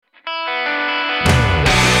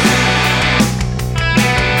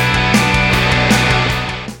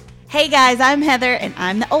Hey guys, I'm Heather, and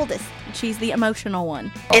I'm the oldest. She's the emotional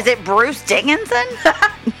one. Is it Bruce Dickinson?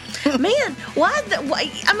 Man, why?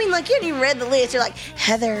 I mean, like, you read the list. You're like,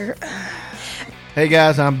 Heather. Hey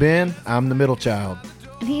guys, I'm Ben. I'm the middle child.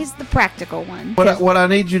 And he's the practical one. What I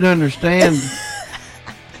need you to understand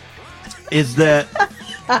is that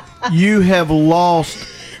you have lost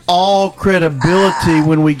all credibility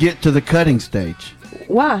when we get to the cutting stage.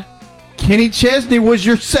 Why? Kenny Chesney was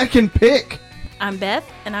your second pick. I'm Beth,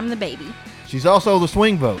 and I'm the baby. She's also the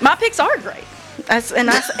swing vote. My picks are great.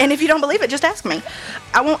 And if you don't believe it, just ask me.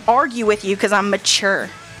 I won't argue with you because I'm mature.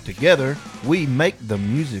 Together, we make the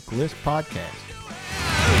Music List podcast.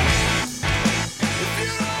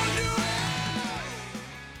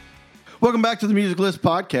 Welcome back to the Music List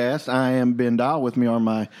podcast. I am Ben Dahl. With me are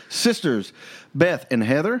my sisters, Beth and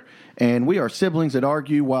Heather, and we are siblings that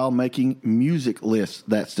argue while making music lists.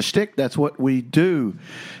 That's the shtick. That's what we do.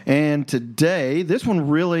 And today, this one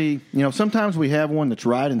really, sometimes we have one that's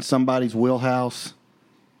right in somebody's wheelhouse.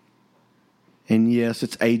 And yes,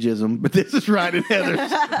 it's ageism, but this is right in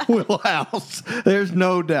Heather's wheelhouse. There's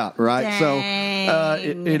no doubt, right? Dang. So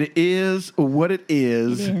it is what it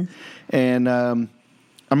is. It is.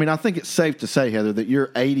 And I think it's safe to say, Heather, that your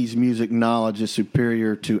 80s music knowledge is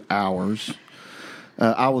superior to ours.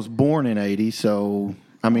 I was born in 80, so,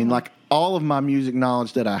 like all of my music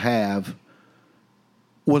knowledge that I have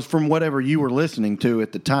was from whatever you were listening to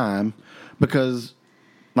at the time, because,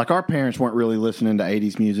 like, our parents weren't really listening to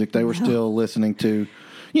 80s music. They were still listening to,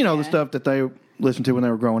 the stuff that they listened to when they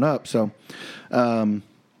were growing up. So,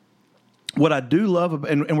 what I do love,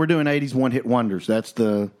 and we're doing 80s one-hit wonders. That's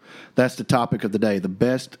the topic of the day, the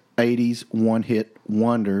best 80s one-hit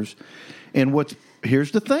wonders. And here's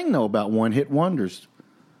the thing, though, about one-hit wonders.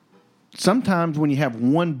 Sometimes when you have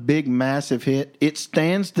one big, massive hit, it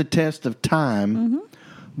stands the test of time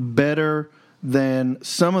better than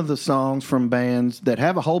some of the songs from bands that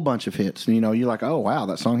have a whole bunch of hits. You're like, oh, wow,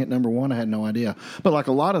 that song hit number one. I had no idea. But like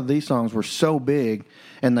a lot of these songs were so big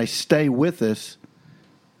and they stay with us.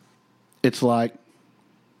 It's like,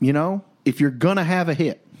 if you're going to have a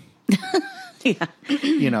hit,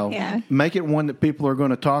 make it one that people are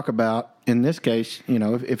going to talk about. In this case,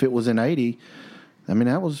 if it was in 80,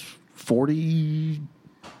 that was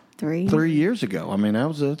 43 years ago.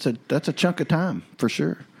 That's a chunk of time for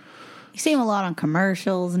sure. You see them a lot on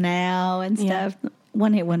commercials now and stuff. Yeah.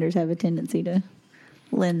 One-hit wonders have a tendency to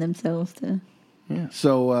lend themselves to. Yeah.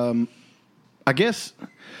 So, I guess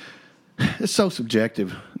it's so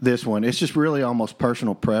subjective, this one. It's just really almost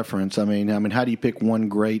personal preference. How do you pick one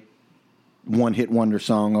great one-hit wonder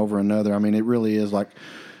song over another? It really is like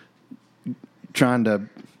trying to,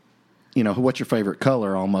 what's your favorite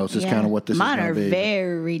color almost is kind of what this Mine is going to be. Mine are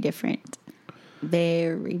very different.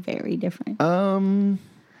 Very, very different.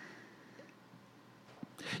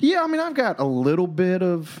 Yeah, I've got a little bit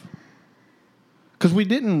of, because we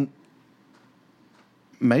didn't,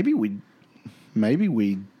 maybe we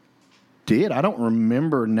did. I don't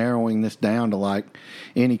remember narrowing this down to like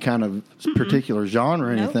any kind of particular genre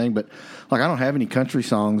or anything, but like I don't have any country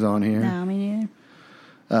songs on here. No, me neither.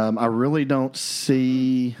 I really don't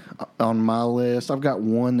see on my list. I've got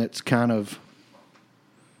one that's kind of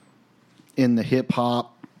in the hip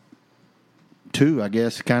hop too, I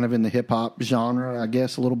guess, kind of in the hip hop genre, I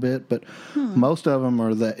guess a little bit, but most of them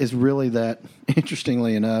is really that,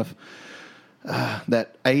 interestingly enough,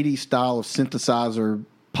 that 80s style of synthesizer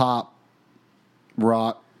pop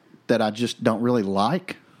rock that I just don't really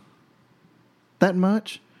like that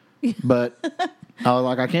much. But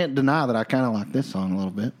I can't deny that I kind of like this song a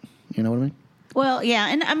little bit. You know what I mean? Well, yeah,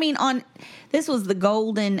 and this was the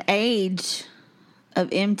golden age of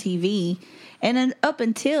MTV, and then up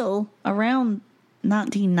until around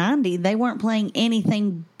 1990, they weren't playing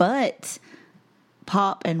anything but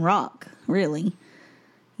pop and rock, really.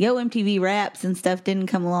 Yo MTV Raps and stuff didn't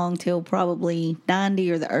come along till probably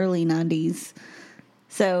 90 or the early 90s.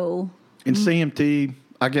 So in CMT,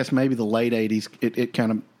 I guess maybe the late 80s, it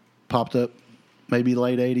kind of popped up, maybe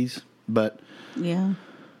late 80s, but yeah.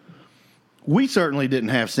 We certainly didn't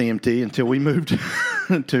have CMT until we moved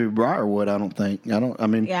to Briarwood, I don't think. I don't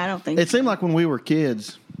think it seemed like when we were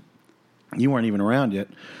kids, you weren't even around yet,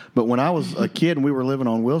 but when I was a kid and we were living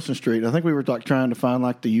on Wilson Street, I think we were like trying to find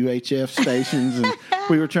like the UHF stations, and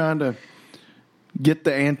we were trying to get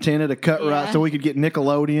the antenna to cut right so we could get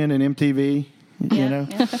Nickelodeon and MTV,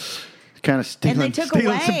 kind of stealing some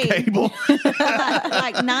cable.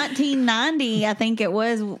 Like 1990, I think it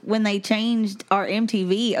was, when they changed our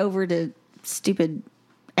MTV over to stupid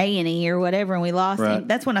A&E or whatever, and we lost it.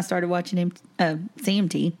 That's when I started watching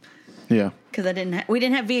CMT. Yeah. Because we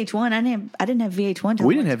didn't have VH1. I didn't have VH1. Till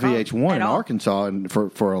We didn't have VH1 in all. Arkansas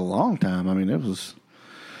for a long time. I mean, it was.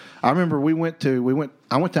 I remember I went to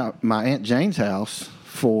my Aunt Jane's house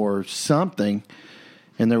for something,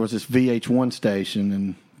 and there was this VH1 station,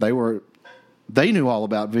 and they knew all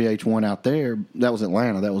about VH1 out there. That was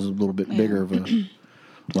Atlanta. That was a little bit bigger of a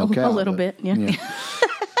locale. A little bit, yeah.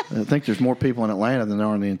 I think there's more people in Atlanta than there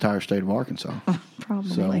are in the entire state of Arkansas.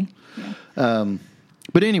 Probably.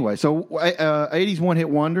 But anyway, so 80s one-hit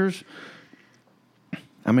wonders.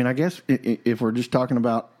 I mean, I guess if we're just talking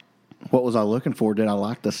about what was I looking for, did I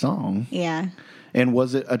like the song? Yeah. And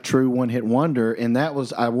was it a true one-hit wonder? And that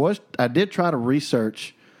was I did try to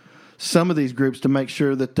research some of these groups to make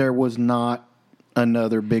sure that there was not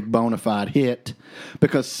another big bona fide hit.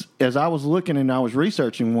 Because as I was looking and I was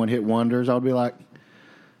researching one-hit wonders, I would be like,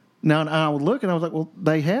 now I would look and I was like, well,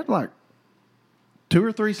 they had like 2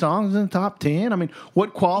 or 3 songs in the top 10. I mean,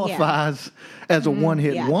 what qualifies as a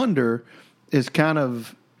one-hit wonder is kind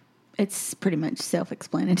of... It's pretty much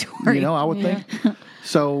self-explanatory. I would think.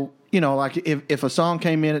 So, like if a song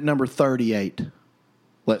came in at number 38,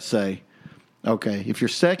 let's say, okay, if your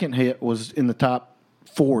second hit was in the top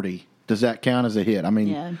 40, does that count as a hit? I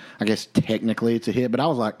mean, I guess technically it's a hit, but I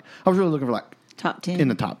was really looking for like top 10. In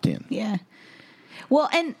the top 10. Yeah. Well,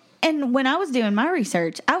 and when I was doing my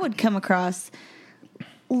research, I would come across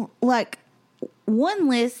like one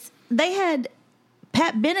list. They had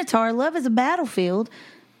Pat Benatar, "Love Is a Battlefield,"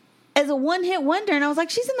 as a one-hit wonder, and I was like,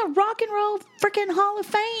 she's in the Rock and Roll freaking Hall of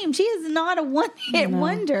Fame. She is not a one-hit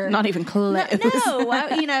wonder. Not even close. No,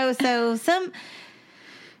 so some,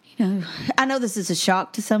 I know this is a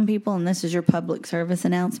shock to some people, and this is your public service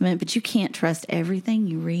announcement, but you can't trust everything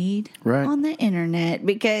you read on the internet,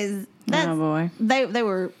 because they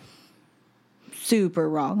were super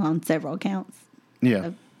wrong on several accounts. Yeah.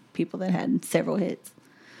 Of people that had several hits.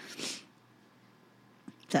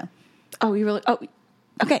 So. Oh, you really? Oh,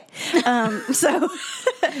 okay. So,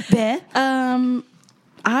 Beth?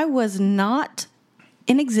 I was not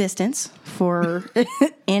in existence for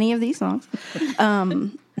any of these songs.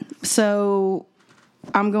 So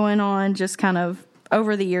I'm going on just kind of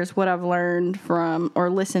over the years what I've learned from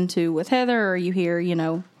or listened to with Heather, or you hear,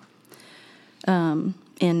 in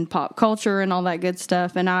pop culture and all that good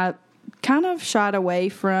stuff. And I kind of shied away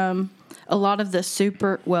from a lot of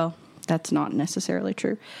the well, that's not necessarily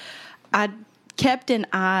true. I kept an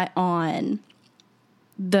eye on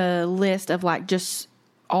the list of like just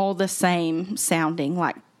all the same sounding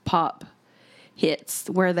like pop hits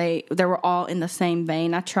where they were all in the same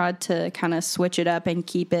vein. I tried to kind of switch it up and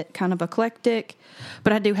keep it kind of eclectic,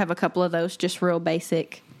 but I do have a couple of those just real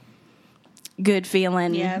basic, good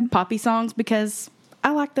feeling poppy songs because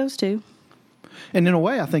I like those too. And in a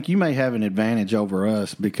way, I think you may have an advantage over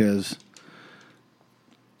us because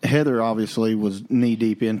Heather obviously was knee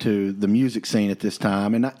deep into the music scene at this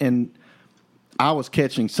time, and I was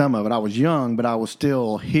catching some of it. I was young, but I was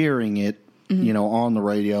still hearing it, on the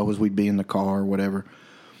radio as we'd be in the car or whatever.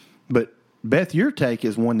 But Beth, your take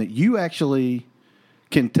is one that you actually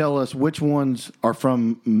can tell us which ones are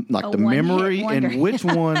from like the memory and which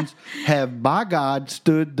ones have, by God,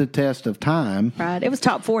 stood the test of time. Right. It was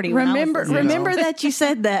top 40. Remember that you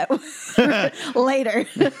said that later.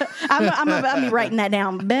 I'm about to be writing that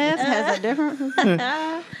down. Beth has a different.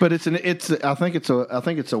 But I think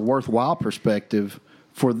it's a worthwhile perspective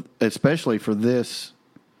especially for this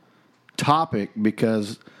topic,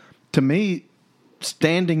 because to me,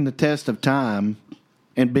 standing the test of time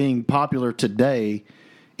and being popular today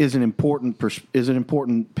is an important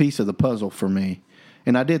piece of the puzzle for me.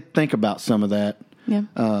 And I did think about some of that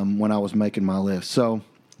when I was making my list. So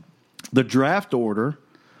the draft order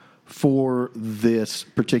for this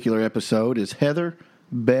particular episode is Heather,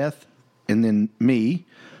 Beth, and then me.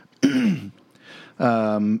 And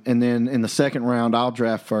then in the second round, I'll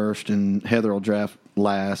draft first, and Heather will draft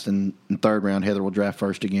last. And in the third round, Heather will draft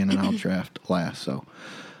first again, and I'll draft last. So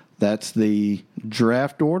that's the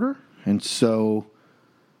draft order. And so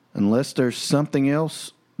unless there's something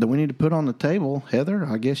else that we need to put on the table, Heather,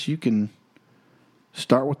 I guess you can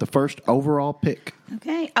start with the first overall pick.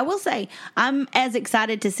 Okay. I will say, I'm as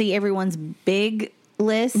excited to see everyone's big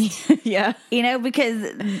list. Yeah.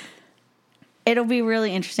 Because it'll be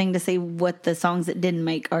really interesting to see what the songs that didn't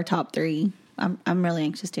make our top 3. I'm really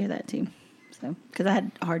anxious to hear that too. So, because I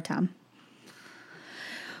had a hard time.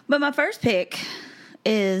 But my first pick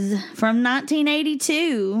is from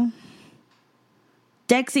 1982.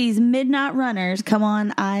 Dexy's Midnight Runners, Come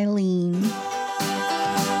On Eileen. It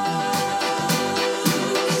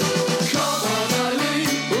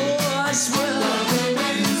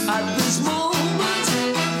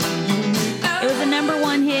was a number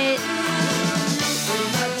 1 hit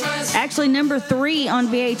actually number 3 on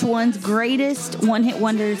VH1's greatest one-hit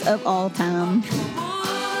wonders of all time.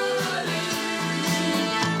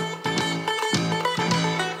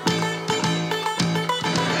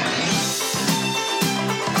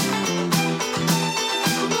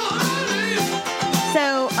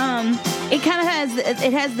 So,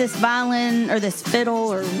 it has this violin or this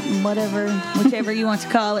fiddle or whatever, whichever you want to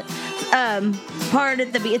call it. Part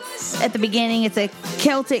at the beginning. It's a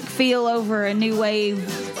Celtic feel over a new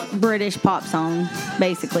wave British pop song,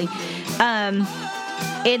 basically.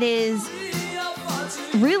 It is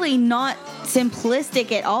really not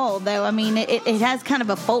simplistic at all, though. I mean, it has kind of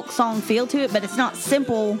a folk song feel to it, but it's not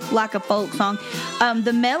simple like a folk song.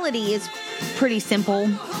 The melody is pretty simple,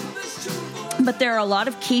 but there are a lot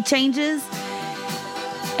of key changes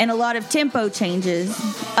and a lot of tempo changes,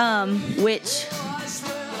 which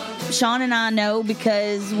Sean and I know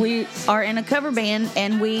because we are in a cover band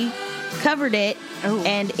and we covered it. Oh.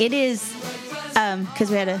 And it is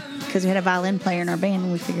because we had a violin player in our band,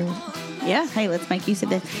 and we figured, yeah, hey, let's make use of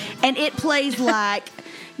this. And it plays like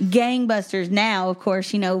gangbusters now. Of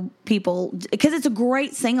course, people, because it's a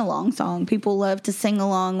great sing along song. People love to sing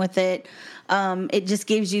along with it. It just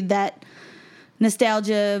gives you that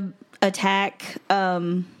nostalgia attack.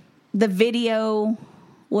 The video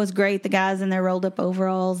was great. The guys in their rolled up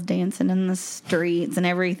overalls dancing in the streets and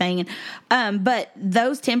everything. But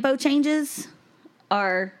those tempo changes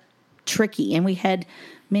are tricky, and we had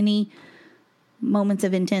many moments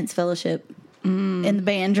of intense fellowship in the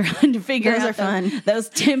band trying to figure those out are fun. those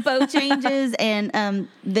tempo changes and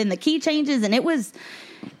then the key changes, and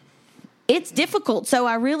it's difficult. So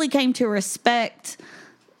I really came to respect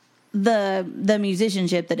the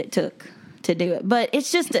musicianship that it took to do it. But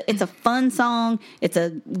it's a fun song. It's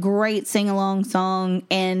a great sing-along song.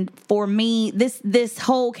 And for me, this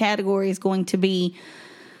whole category is going to be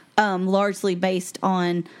largely based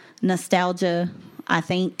on nostalgia, I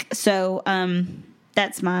think. So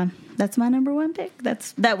that's my number 1 pick.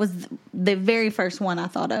 That was the very first one I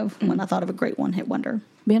thought of when I thought of a great one-hit wonder.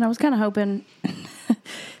 Ben, I was kind of hoping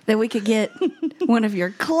that we could get one of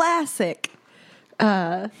your classic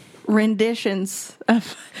renditions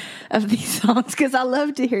of these songs, because I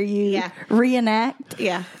love to hear you reenact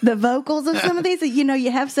the vocals of some of these.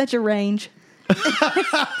 You have such a range. And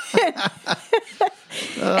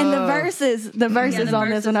the verses on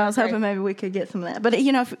this one, I was hoping maybe we could get some of that. But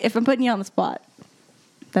if I'm putting you on the spot,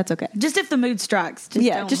 that's okay. Just if the mood strikes.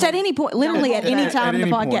 Just at any point, literally at any time in the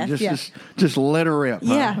podcast. Just let her rip.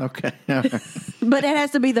 Yeah. Huh? Okay. All right. But it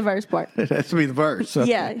has to be the verse part. It has to be the verse. So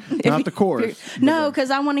Yeah. Not the chorus. No,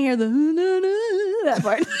 because I want to hear that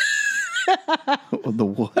part. The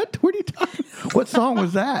what? What are you talking? What song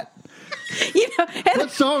was that?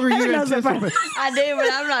 What song are you anticipating? I do, but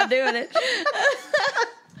I'm not doing it.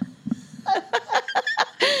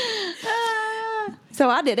 So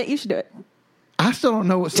I did it. You should do it. I still don't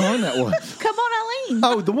know what song that was. Come on, Eileen.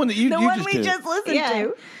 Oh, the one that you we did. just listened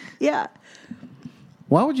to. Yeah.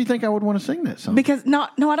 Why would you think I would want to sing that song? Because no,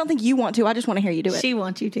 I don't think you want to. I just want to hear you do it. She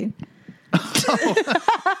wants you to.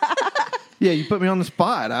 Yeah, you put me on the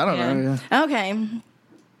spot. I don't know. Yeah. Okay.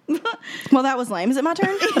 Well, that was lame. Is it my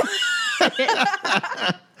turn?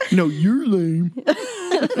 No, you're lame.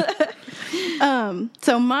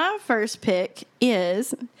 So my first pick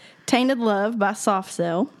is "Tainted Love" by Soft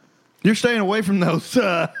Cell. You're staying away from those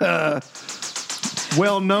well-known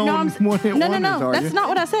one-hit wonders, are That's you? not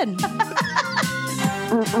what I said.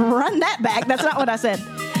 Run that back. That's not what I said.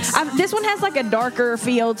 This one has like a darker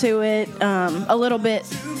feel to it, a little bit.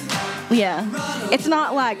 Yeah, it's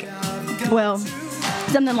not like,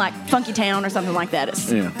 something like Funky Town or something like that.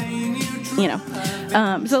 It's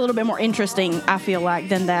it's a little bit more interesting, I feel like,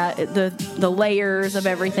 than that. The layers of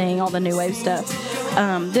everything, all the new wave stuff.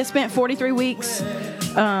 This spent 43 weeks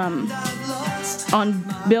on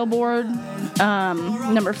Billboard,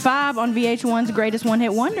 number 5 on VH1's Greatest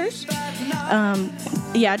One-Hit Wonders.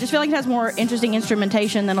 I just feel like it has more interesting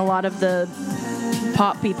instrumentation than a lot of the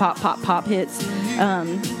pop hits.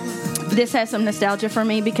 This has some nostalgia for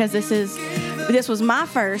me because this was my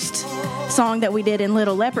first song that we did in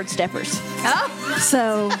Little Leopard Steppers. Oh.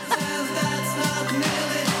 So,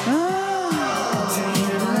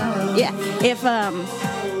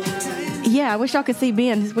 I wish y'all could see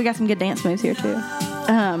Ben. We got some good dance moves here too.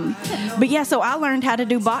 So I learned how to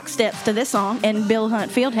do box steps to this song in Bill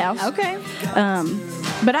Hunt Fieldhouse. Okay.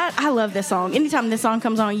 But I love this song. Anytime this song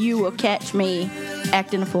comes on, you will catch me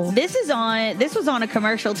acting a fool. This was on a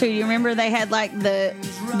commercial too. You remember they had like the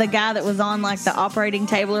guy that was on like the operating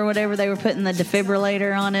table or whatever. They were putting the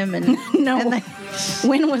defibrillator on him, and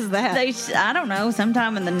when was that? I don't know.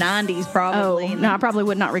 Sometime in the 90s, probably. Oh, no, I probably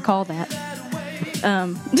would not recall that.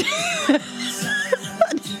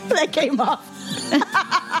 That came off.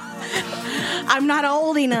 I'm not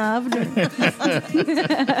old enough. I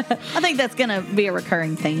think that's going to be a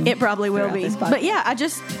recurring theme. It probably will throughout be. this podcast. But yeah,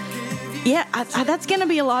 that's going to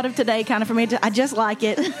be a lot of today kind of for me. I just like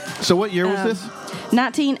it. So what year was this?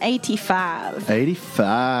 1985.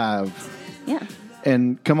 85. Yeah.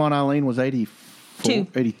 And Come On Eileen was 82.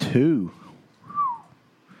 82.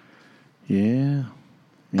 Yeah.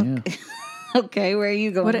 Yeah. Okay, where are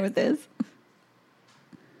you going with this?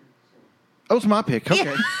 That was my pick.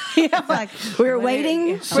 Okay. Yeah, like, We were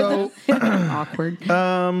waiting. So Awkward.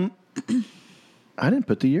 I didn't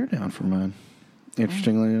put the year down for mine.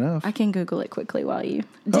 Interestingly enough. I can Google it quickly while you.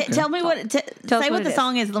 Tell me what. Tell us Say what what it the is.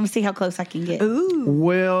 song is. Let me see how close I can get. Ooh.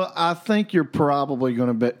 Well, I think you're probably going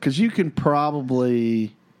to bet because you can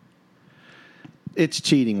probably. It's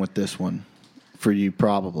cheating with this one for you,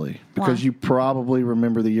 probably because Why? you probably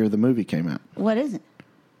remember the year the movie came out. What is it?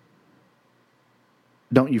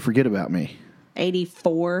 Don't You Forget About Me.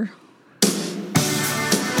 84 or 85,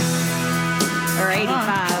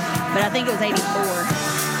 but I think it was 84.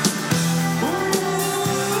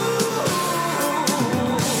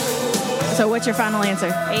 So what's your final answer?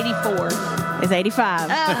 84. Is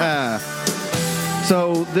 85.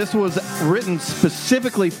 So this was written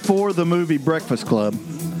specifically for the movie Breakfast Club,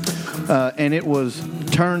 and it was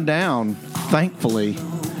turned down, thankfully,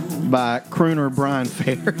 by crooner Brian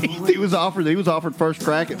Ferry. he was offered first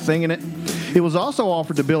crack at singing it. It was also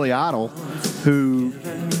offered to Billy Idol, who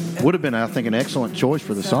would have been, I think, an excellent choice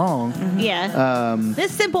for the song. Yeah.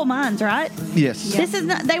 This Simple Minds, right? Yes, This is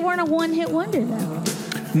not. They weren't a one-hit wonder though.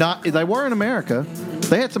 they were in America.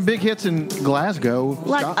 They had some big hits in Glasgow,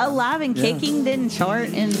 Like Scotland. Alive and Kicking didn't chart,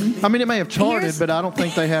 and I mean, it may have charted, Here's- but I don't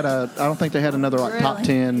think they had another like top Really?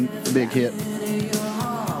 10 big hit.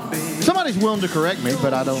 Somebody's willing to correct me,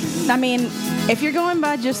 but I don't. I mean, if you're going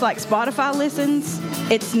by just like Spotify listens,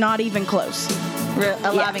 it's not even close.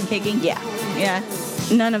 Alive Yeah. and Kicking. Yeah. Yeah.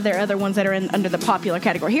 None of their other ones that are under the popular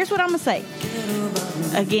category. Here's what I'm going to say.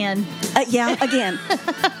 Again. Again.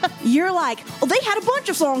 You're like, well, they had a bunch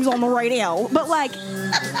of songs on the radio, but like,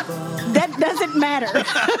 that doesn't matter.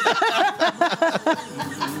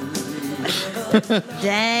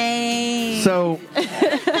 Dang. So,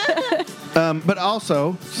 but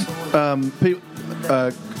also,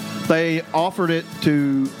 they offered it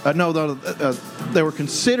to they were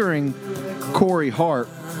considering Corey Hart,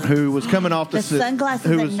 who was coming off The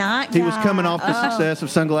Sunglasses at Night He was guy. coming off the success of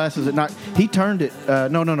Sunglasses at Night. He turned it.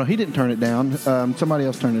 No, he didn't turn it down. Somebody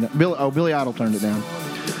else turned it down. Billy Idol turned it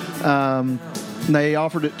down. They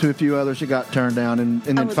offered it to a few others. It got turned down, and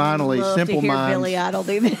then finally, love Simple to hear Minds. Billy Idol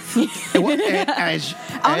do this.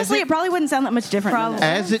 Honestly, it probably wouldn't sound that much different. than this.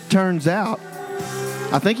 As it turns out,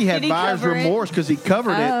 I think he had Did he buyer's cover it? remorse because he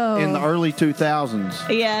covered it in the early 2000s.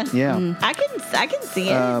 Yeah. Yeah. I can see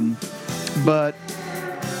it. But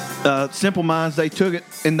Simple Minds, they took it,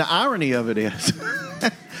 and the irony of it is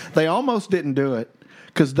they almost didn't do it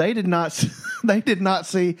because they did not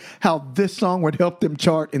see how this song would help them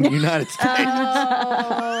chart in the United States.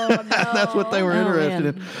 That's what they were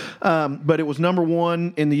interested in. But it was number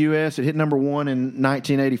one in the U.S. It hit number one in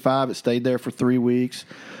 1985. It stayed there for 3 weeks.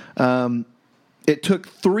 It took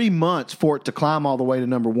 3 months for it to climb all the way to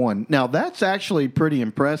number one. Now, that's actually pretty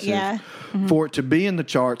impressive Yeah. for it to be in the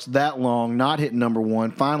charts that long, not hit number one,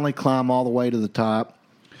 finally climb all the way to the top,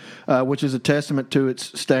 which is a testament to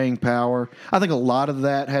its staying power. I think a lot of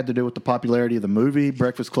that had to do with the popularity of the movie.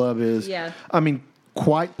 Breakfast Club is,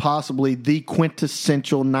 quite possibly the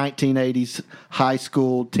quintessential 1980s high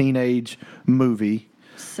school teenage movie.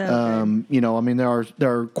 So good.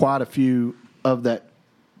 There are quite a few of that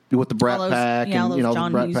with the Brat All those- Pack yeah, all and those the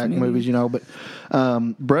John Brat Hughes Pack movies. movies,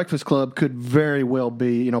 but Breakfast Club could very well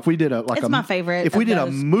be, if we did It's my favorite If we of did a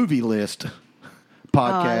those. movie list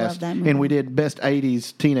podcast that movie. and we did best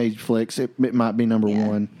 80s teenage flicks, it might be number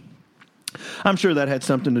one. I'm sure that had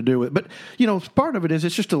something to do with it. But, part of it is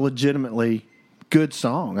it's just a legitimately good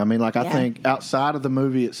song. I mean, I think outside of the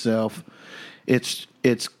movie itself, it's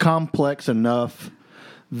complex enough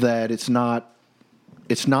that it's not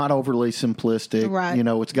overly simplistic. Right.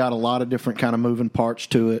 It's got a lot of different kind of moving parts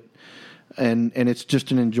to it, and it's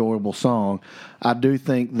just an enjoyable song. I do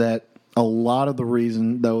think that a lot of the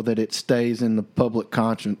reason, though, that it stays in the public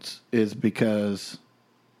conscience is because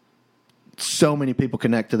so many people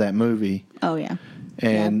connect to that movie. Oh yeah.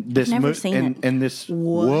 And Yeah, this I've never movie seen it. and this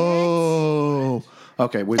What? whoa.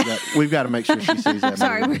 Okay, we've got to make sure she sees that.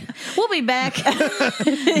 Sorry, movie. we'll be back.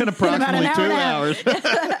 In approximately hour 2 and a half. hours.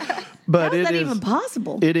 But How is it that is even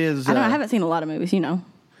possible? It is. I know I haven't seen a lot of movies,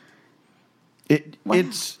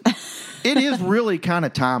 It's it is really kind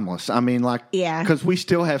of timeless. I mean, like, Yeah. because we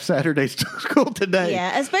still have Saturday school today.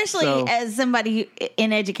 Yeah, especially So- as somebody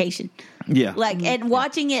in education. Yeah. Like, and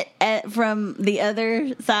watching it from the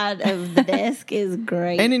other side of the desk is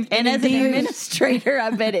great. And as an indeed- administrator,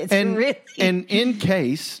 I bet it's and, really. and in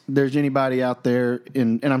case there's anybody out there,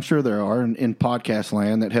 and I'm sure there are in podcast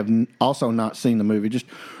land that have also not seen the movie, just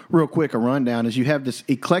real quick, a rundown is you have this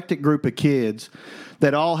eclectic group of kids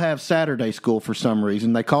that all have Saturday school for some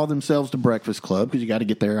reason. They call themselves the Breakfast Club because you got to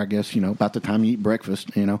get there, I guess, about the time you eat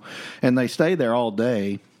breakfast, and they stay there all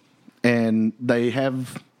day, and they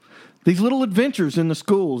have these little adventures in the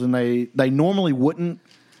schools, and they normally wouldn't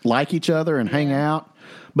like each other and hang out,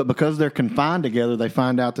 but because they're confined together, they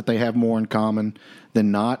find out that they have more in common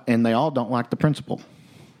than not, and they all don't like the principal,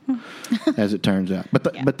 as it turns out.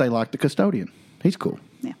 But they like the custodian. He's cool.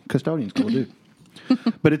 Yeah. Custodian's cool, dude.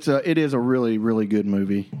 But it is a really, really good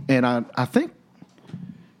movie, and I think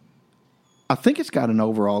it's got an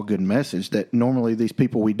overall good message that normally these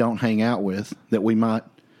people we don't hang out with, that we might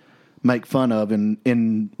make fun of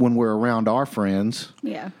in when we're around our friends.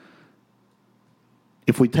 Yeah.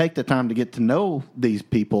 If we take the time to get to know these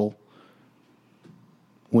people,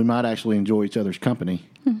 we might actually enjoy each other's company.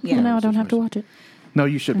 Yeah. No, I don't have to watch it. No,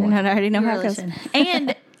 you should watch I it. already know You how it really goes. should.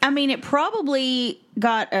 And I mean, it probably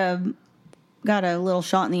got a little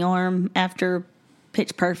shot in the arm after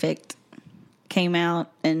Pitch Perfect came out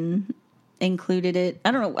and included it.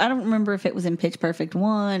 I don't know. I don't remember if it was in Pitch Perfect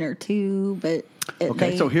 1 or 2, but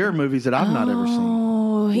Okay, so here are movies that I've not ever seen.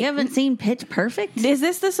 Oh, you haven't seen Pitch Perfect? is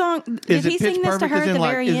this the song? Is Did it he Pitch sing this to Perfect? her As at in, the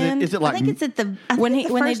like, very is end? it I like think it's at the when they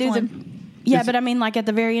first do one. yeah, but I mean, like at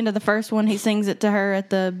the very end of the first one, he sings it to her at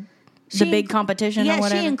the big competition Yeah, or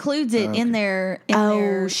whatever. she includes it in their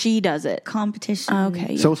She does it. competition.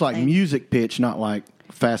 Okay, So it's like music pitch, not like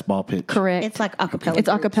fastball pitch. correct. It's like acapella. It's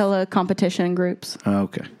groups. acapella competition groups.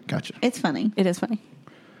 Okay, gotcha. It's funny. It is funny.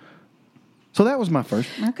 So that was my first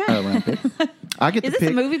Okay. round pick. I get Is to this pick.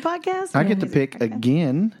 a movie podcast? I get to Music pick podcast?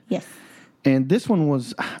 again. Yes. And this one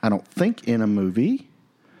was, I don't think, in a movie.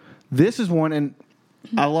 This is one, and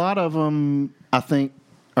a lot of them, I think,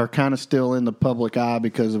 are kind of still in the public eye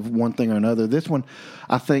because of one thing or another. This one,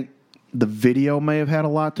 I think the video may have had a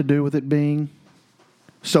lot to do with it being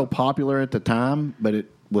so popular at the time, but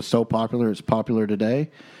it was so popular, it's popular today.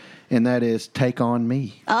 And that is Take On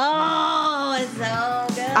Me. Oh, it's so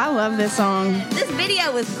good. I love this song. This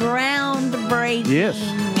video was groundbreaking. Yes.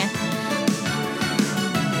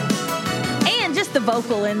 And just the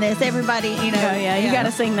vocal in this, everybody, Oh yeah, you got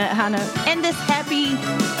to sing that high note. And this happy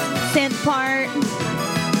synth part.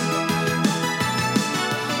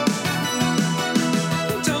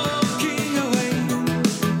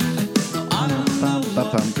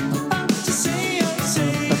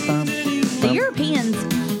 The Europeans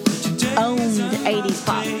owned 80s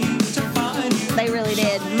pop. They really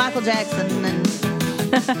did. Michael Jackson and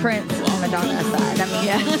Prince and Madonna aside. I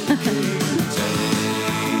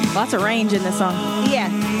mean, Lots of range in this song. yeah.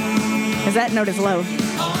 Because that note is low.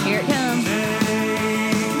 Here it comes.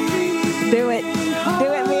 Do it.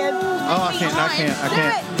 Do it, man. Oh, I can't.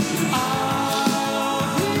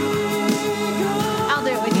 I'll do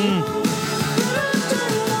it with you.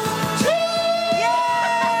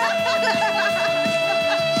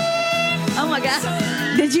 Oh my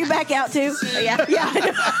God. Did you back out too? Yeah. Yeah.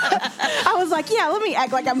 I was like, yeah, let me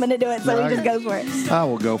act like I'm going to do it. So he just goes for it. I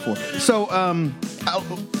will go for it. So,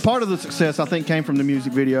 part of the success, I think, came from the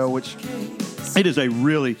music video, which it is a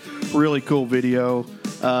really, really cool video.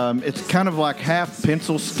 It's kind of like half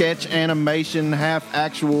pencil sketch animation, half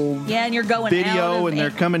actual Yeah, and you're going out video, of and they're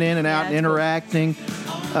it. coming in and out and it's cool. interacting.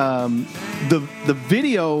 The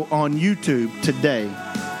video on YouTube today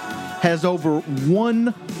has over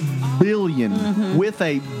 1 billion with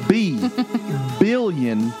a B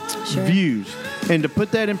billion views. And to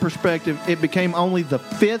put that in perspective, it became only the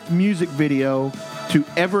 5th music video to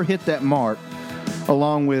ever hit that mark,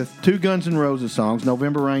 along with 2 Guns N' Roses songs,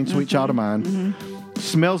 November Rain, Sweet Child of Mine,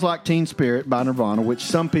 Smells Like Teen Spirit by Nirvana, which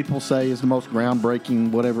some people say is the most groundbreaking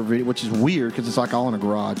whatever video, which is weird because it's like all in a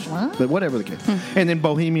garage. What? But whatever the case. And then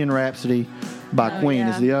Bohemian Rhapsody by Queen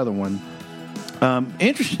is the other one.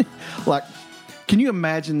 Interesting. Like, can you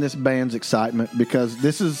imagine this band's excitement? Because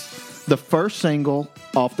this is the first single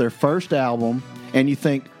off their first album, and you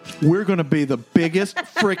think, we're going to be the biggest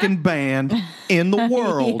freaking band in the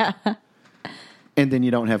world. Yeah. And then you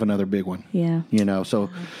don't have another big one. Yeah. You know, so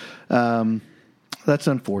that's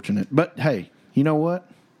unfortunate. But hey, you know what?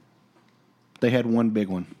 They had one big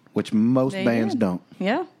one, which most They bands did. don't.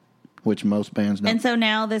 Yeah. Which most bands don't. And so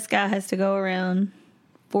now this guy has to go around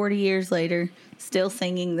 40 years later, still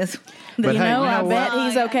singing this. But hey, I what? bet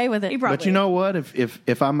he's okay with it. He probably But you know what?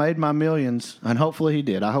 If I made my millions, and hopefully he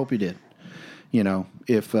did, I hope he did. You know,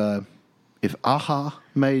 if AHA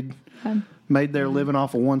made their living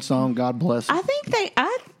off of one song, God bless them.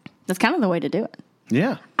 That's kind of the way to do it.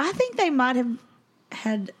 Yeah. I think they might have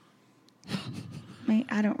had.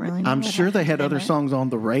 I don't really know. I'm what sure they had happened other there. songs on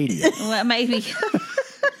the radio. Well, maybe.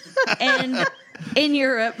 And in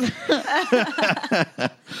Europe.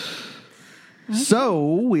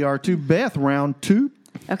 So we are to Beth, round 2.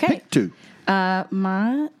 Okay. Pick 2.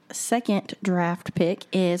 My second draft pick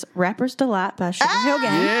is Rapper's Delight by Sugar Hill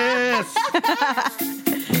Gang. Yes.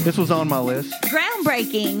 This was on my list.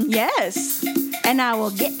 Groundbreaking. Yes. And I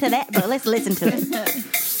will get to that, but let's listen to it.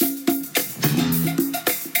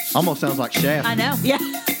 Almost sounds like Shaft. I know. Yeah.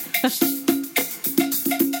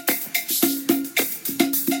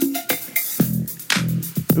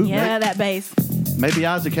 Ooh, Yeah, that bass. maybe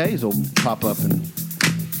Isaac Hayes will pop up in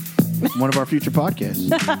one of our future podcasts.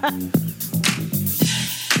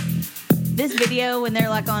 This video when they're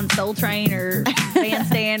like on Soul Train or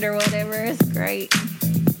Bandstand or whatever is great.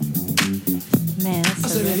 Man,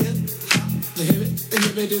 that's so good. The hip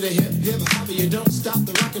to the hip hopper. You don't stop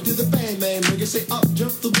the rockin' to the bang bang boogie. Say up,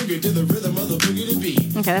 jump the boogie to the rhythm of the boogie to beat.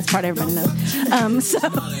 Okay, that's part everybody knows.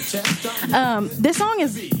 This song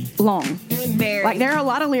is long. Very. Like, there are a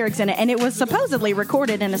lot of lyrics in it, and it was supposedly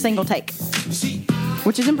recorded in a single take,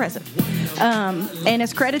 which is impressive. And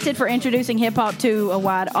it's credited for introducing hip-hop to a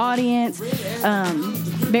wide audience.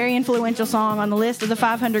 Very influential song on the list of the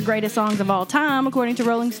 500 greatest songs of all time, according to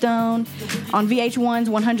Rolling Stone. On VH1's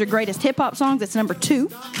 100 Greatest Hip-Hop Songs, it's number 2.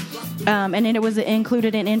 And then it was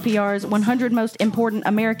included in NPR's 100 Most Important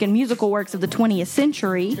American Musical Works of the 20th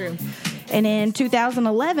Century. True. And in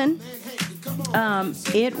 2011...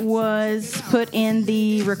 it was put in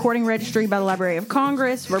the recording registry by the Library of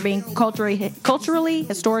Congress for being culturally,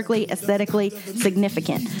 historically, aesthetically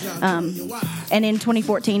significant. And in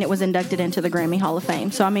 2014, it was inducted into the Grammy Hall of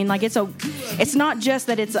Fame. So I mean, like, it's not just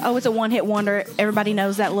that it's a one-hit wonder. Everybody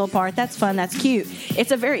knows that little part. That's fun. That's cute.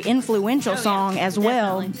 It's a very influential song as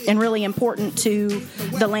well, and really important to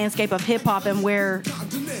the landscape of hip hop and where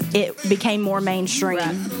it became more mainstream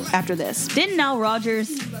after this. Didn't Nile Rodgers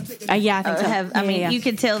Yeah, I think so. have? You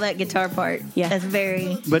could tell that guitar part. Yeah. That's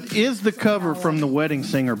very. But is the cover from The Wedding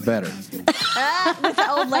Singer better? With the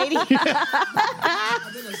old lady.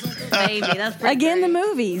 Maybe that's pretty Again, great. the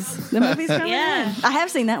movies. The movies coming Yeah. in. I have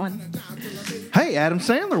seen that one. Hey, Adam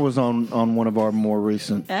Sandler was on one of our more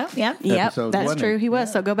recent Oh, yeah. Yep, episodes, that's wasn't true. he? He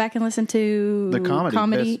was. So go back and listen to the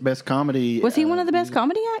comedy. Best comedy. Was he one of the best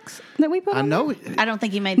comedy acts that we put I on? know. I don't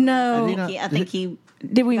think he made. No. Did he not? I think he.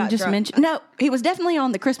 Did we got just dropped. mention? No, he was definitely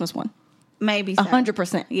on the Christmas one. Maybe so.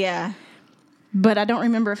 100%. Yeah. But I don't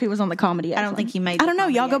remember if he was on the comedy. I don't think he made. I don't know.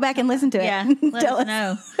 Y'all go back and listen to it. Yeah. Let Tell us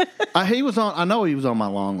know. He was on. I know he was on my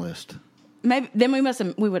long list. Maybe then we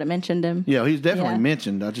would have mentioned him. Yeah, he's definitely Yeah.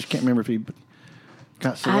 mentioned. I just can't remember if he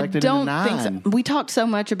got I selected don't in the 9. think so. We talked so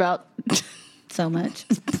much about So much.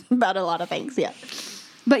 about a lot of things. Yeah.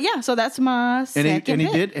 But yeah, so that's my And second. he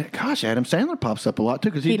pick. did. Gosh, Adam Sandler pops up a lot too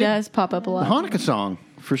because He did does pop up a The lot. Hanukkah song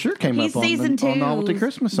for sure came He's up season on 2. Novelty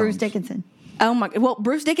Christmas songs. Bruce Dickinson. Oh my! Well,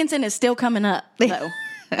 Bruce Dickinson is still coming up, though.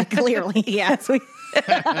 Clearly, Yeah.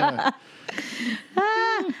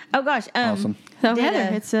 Oh gosh. Awesome. So Did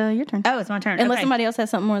Heather, it's your turn. Oh, it's my turn. Unless Okay. somebody else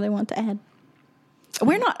has something more they want to add.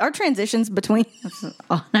 We're not. Our transitions between.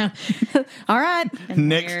 Oh, no. All right.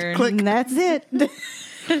 Next, Weird. click. That's it.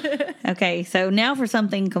 Okay, so now for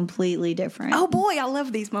something completely different. Oh boy, I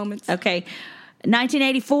love these moments. Okay.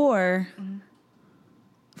 1984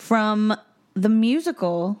 from the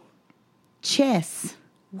musical Chess,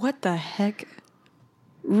 What the heck?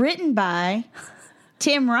 written by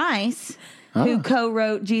Tim Rice, who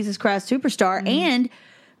co-wrote Jesus Christ Superstar, and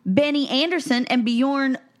Benny Anderson and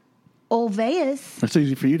Bjorn Ulvaeus. That's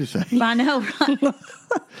easy for you to say. I know, right?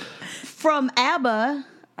 From ABBA.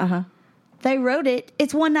 They wrote it.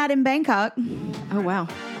 It's One Night in Bangkok, Oh wow.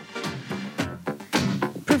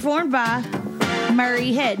 performed by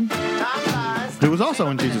Murray Head. Who was also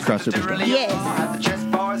in Jesus Christ Superstar. Yes.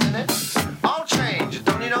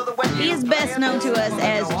 He is best known to us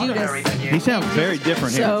as Judas. He sounds very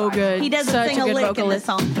different here. So good. He doesn't Such sing a a good lick vocalist.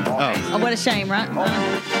 in this song. Oh, what a shame, right?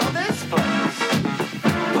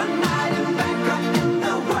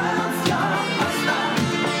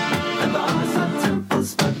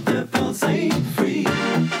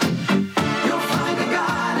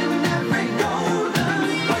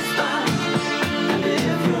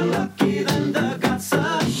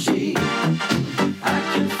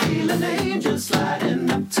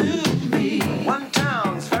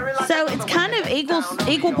 So it's kind of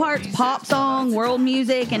equal parts pop song, world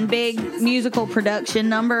music, and big musical production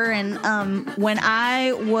number. And when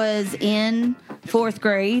I was in 4th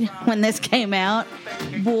grade when this came out,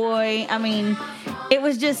 boy, I mean, it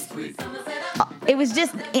was just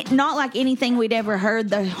not like anything we'd ever heard.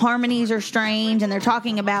 The harmonies are strange, and they're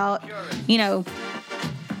talking about,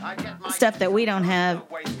 stuff that we don't have.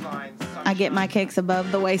 I get my kicks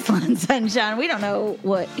above the waistline sunshine. We don't know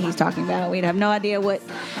what he's talking about. We have no idea what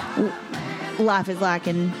life is like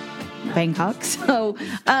in Bangkok. So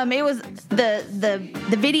it was the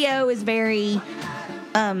video is very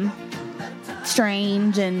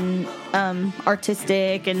strange and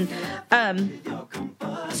artistic. And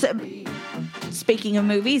so, speaking of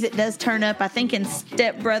movies, it does turn up, I think, in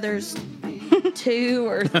Step Brothers 2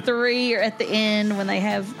 or 3 or at the end when they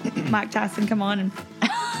have Mike Tyson come on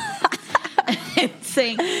and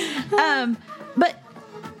sing. But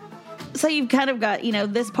so you've kind of got,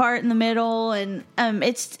 this part in the middle, and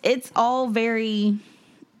it's all very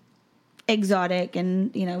exotic,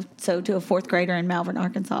 and so to a 4th grader in Malvern,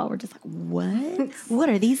 Arkansas, we're just like, what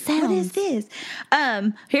are these sounds? What is this?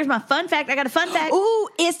 Here's my fun fact. I got a fun fact. Ooh,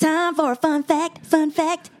 it's time for a fun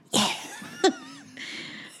fact. Yeah.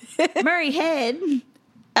 Murray Head,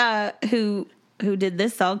 who did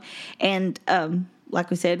this song, and like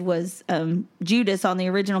we said, was Judas on the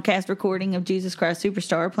original cast recording of Jesus Christ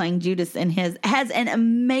Superstar, playing Judas, and has an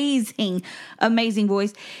amazing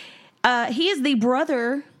voice. He is the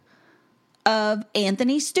brother of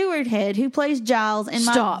Anthony Stewart Head, who plays Giles in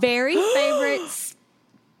my very favorite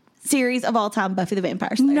series of all time, Buffy the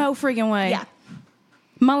Vampire Slayer. No freaking way. Yeah.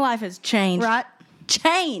 My life has changed. Right?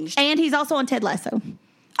 Changed. And he's also on Ted Lasso.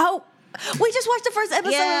 Oh, we just watched the first episode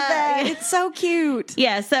of that. It's so cute.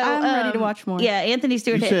 Yeah, so I'm ready to watch more. Yeah, Anthony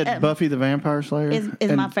Stewart You Head. said Buffy the Vampire Slayer is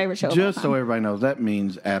And my favorite show of all Just time. so everybody knows, that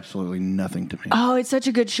means absolutely nothing to me. Oh, it's such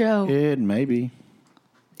a good show. It may be.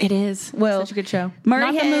 It is. Well, Such a good show. Murray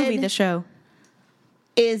Not the Head movie, the show.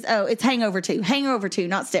 It's Hangover 2. Hangover 2,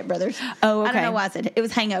 not Step Brothers. Oh, okay. I don't know why I said it. It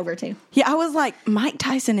was Hangover 2. Yeah, I was like Mike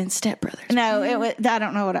Tyson and Step Brothers. No, it was, I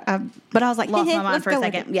don't know what But I was like, lost my mind let's for a go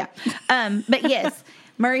with second. Yeah. But yes,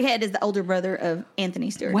 Murray Head is the older brother of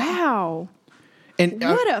Anthony Stewart. wow. And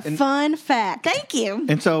What a fun fact. Thank you.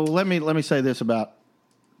 And so let me say this about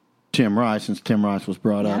Tim Rice, since Tim Rice was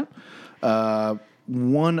brought up.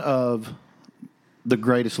 One of the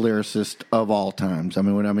greatest lyricists of all times.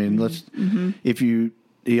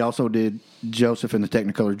 He also did Joseph in the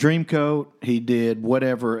Technicolor Dreamcoat. He did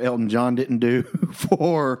whatever Elton John didn't do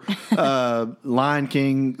for Lion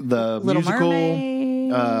King, the Little musical.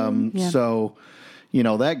 Mermaid. So,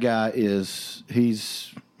 that guy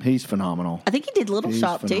he's phenomenal. I think he did Little He's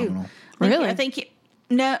Shop phenomenal. too. Really? I think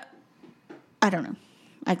no. I don't know.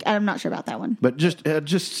 I'm not sure about that one. But just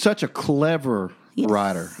such a clever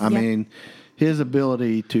writer. I mean, his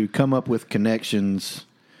ability to come up with connections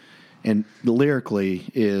and lyrically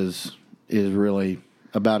is really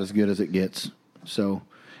about as good as it gets. So,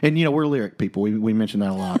 and we're lyric people. We mention that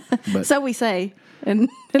a lot. But So we say. And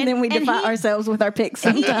then we and defy he- ourselves with our picks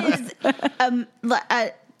He sometimes. is.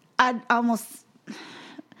 I almost.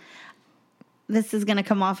 This is going to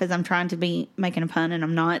come off as I'm trying to be making a pun, and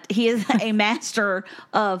I'm not. He is a master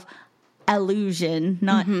of illusion,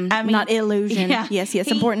 not. I mean, Not illusion. yeah. Yes, He-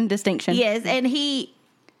 important distinction. Yes, and he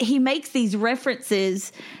makes these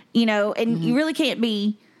references, and you really can't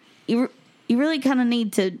be. You really kind of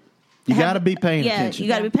need to. you got to be paying attention. You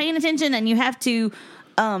got to be paying attention, and you have to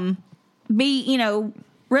be,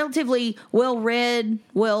 relatively well read,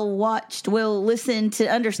 well watched, well listened to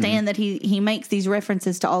understand that he makes these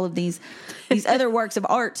references to all of these other works of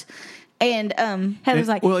art. And Heather's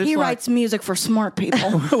like, Well, it's he like- writes music for smart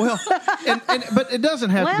people. Well, but it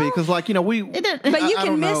doesn't have to be Well, because, it doesn't- But you I can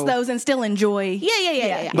don't miss know. those and still enjoy.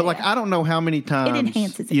 yeah. But I don't know how many times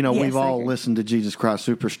enhances it. we've Yes, I all agree. listened to Jesus Christ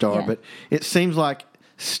Superstar, Yeah. but it seems like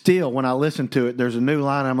still when I listen to it, there's a new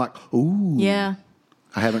line. I'm like, ooh, Yeah.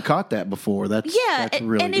 I haven't caught that before. That's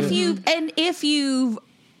really and good. if you've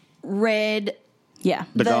read Yeah.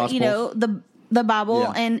 The Gospels. the Bible,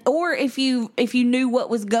 Yeah. and or if you knew what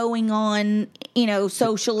was going on,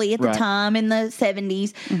 socially at the Right. time in the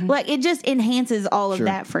 70s, like it just enhances all of Sure.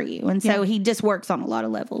 that for you. And so Yeah. he just works on a lot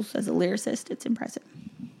of levels as a lyricist. It's impressive.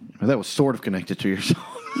 Well, that was sort of connected to your song.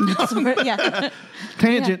 Yeah,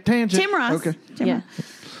 Tangent. Tim Rice. Okay. Tim Yeah. Rice.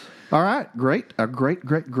 All right. Great.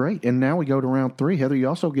 Great. And now we go to round 3. Heather, you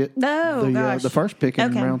also get Oh, gosh. the first pick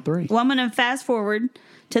in Okay. round 3. Well, I'm going to fast forward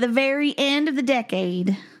to the very end of the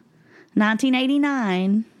decade,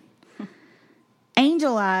 1989.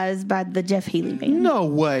 Angel Eyes by the Jeff Healey Band. No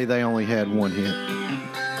way they only had one hit.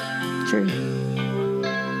 True.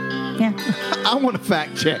 Yeah. I want a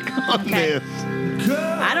fact check on Okay. this.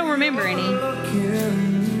 I don't remember any.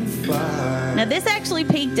 Now, this actually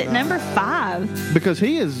peaked at number 5. Because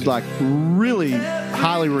he is like really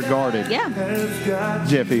highly regarded. Yeah.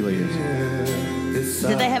 Jeff Healey is.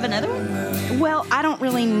 Did they have another one? Well, I don't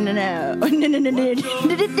really know.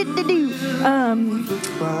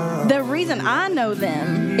 The reason I know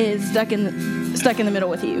them is Stuck in the Middle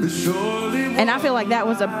with You, and I feel like that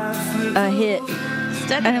was a hit,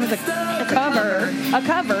 and it was a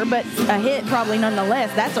cover, but a hit probably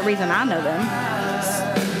nonetheless. That's the reason I know them,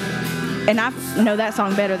 and I know that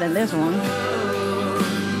song better than this one.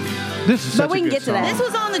 This is such we a can good get to that. song. This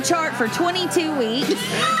was on the chart for 22 weeks.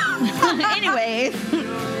 Anyways,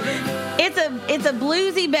 it's a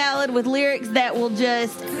bluesy ballad with lyrics that will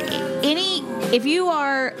just if you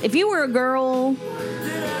were a girl,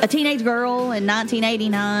 a teenage girl in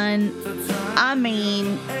 1989, I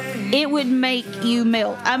mean, it would make you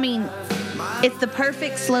melt. I mean, it's the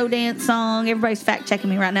perfect slow dance song. Everybody's fact checking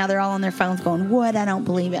me right now. They're all on their phones going, "What? I don't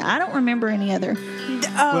believe it." I don't remember any other.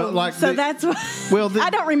 Well, like so the- that's why Well, the- I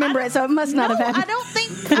don't remember it, so it must not No, have happened. I don't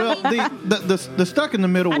think. Well, the Stuck in the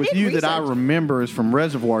Middle I with did You that I research. remember is from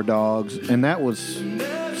Reservoir Dogs, and that was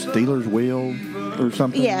Steelers Wheel or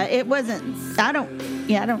something. Yeah, it wasn't. I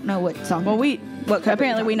don't know what song. Well, What cover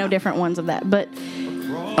apparently you're we know talking different ones of that, but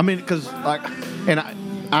I mean, because like, and I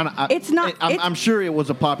It's not- I'm sure it was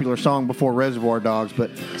a popular song before Reservoir Dogs,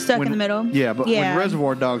 but Stuck in the Middle? Yeah, but Yeah. when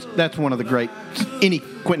Reservoir Dogs, that's one of the great any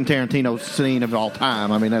Quentin Tarantino scene of all time.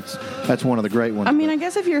 I mean, that's one of the great ones. I mean, I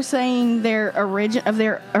guess if you're saying their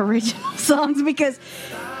original songs, because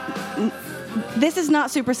this is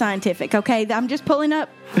not super scientific, okay? I'm just pulling up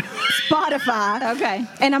Spotify, Okay.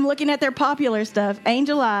 and I'm looking at their popular stuff.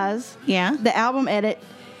 Angel Eyes, Yeah. the album edit,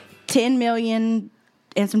 10 million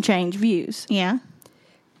and some change views. Yeah.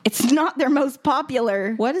 It's not their most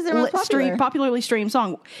popular. What is their most popular? Popularly streamed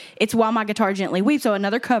song? It's "While My Guitar Gently Weeps," so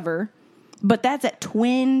another cover, but that's at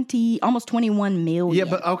almost 21 million. yeah,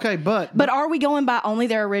 but okay, but are we going by only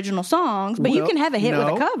their original songs? But you Well, can have a hit with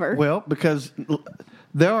no. a cover. Well, because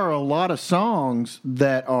there are a lot of songs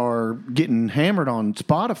that are getting hammered on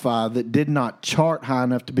Spotify that did not chart high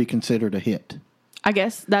enough to be considered a hit. I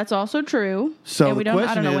guess that's also true. So and we the don't. I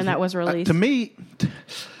question don't know is, when that was released. To me,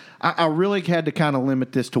 I really had to kind of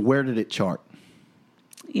limit this to where did it chart.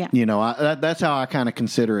 Yeah. You know, that's how I kind of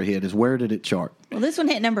consider a hit is where did it chart. Well, this one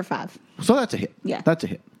hit number 5. So that's a hit. Yeah. That's a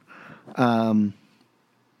hit.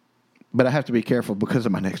 But I have to be careful because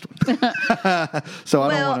of my next one. So I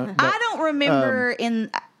don't Well, want to. I don't remember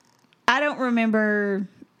I don't remember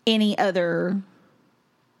any other.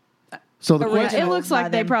 So the original- question it looks by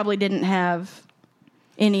like they them. probably didn't have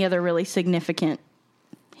any other really significant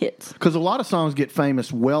hits. because a lot of songs get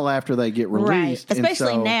famous well after they get released, and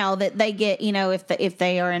Especially so, now that they get, if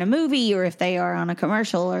they are in a movie or if they are on a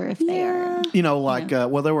commercial or if they are You know, like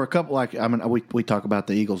well, there were a couple. Like I mean, we talk about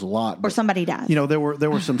the Eagles a lot, or but, somebody dies. you know, there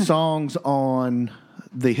were some songs on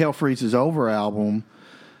the Hell Freezes Over album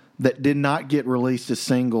that did not get released as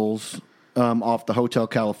singles off the Hotel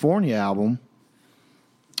California album.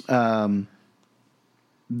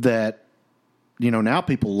 That now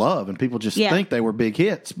people love and people just Yeah. think they were big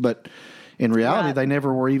hits, but in reality, Right. they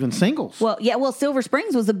never were even singles. Well, yeah. Well, Silver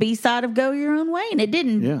Springs was a B-side of "Go Your Own Way," and it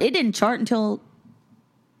didn't. Yeah. It didn't chart until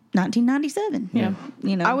 1997. Yeah.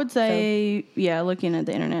 I would so- say, looking at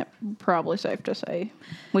the internet, probably safe to say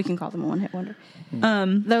we can call them a one-hit wonder.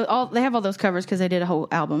 They have all those covers because they did a whole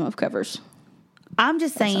album of covers. I'm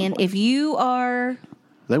just saying, if you are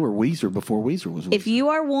They were Weezer before Weezer was Weezer. if you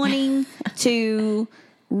are wanting to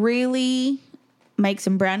really make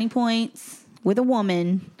some brownie points with a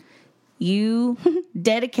woman, you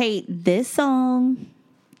dedicate this song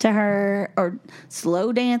to her or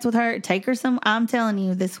slow dance with her. Take her some. I'm telling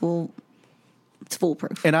you, it's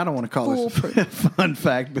foolproof. And I don't want to call this a fun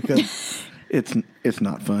fact because it's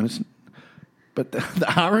not fun. But the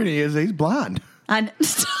irony is he's blind.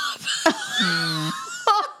 Stop.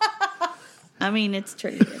 I mean, it's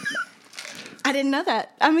true. I didn't know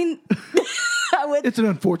that. I mean, I would. It's an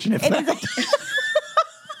unfortunate fact.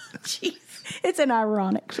 Jeez. It's an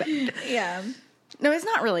ironic fact. Yeah. No, it's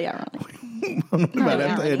not really ironic. Might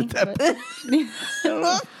have to edit that.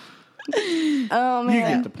 Oh You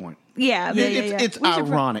man, get the point. Yeah. It's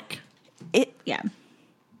ironic. Yeah.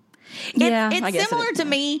 Yeah, I It's guess it similar is. to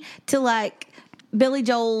me to like Billy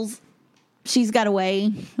Joel's "She's Got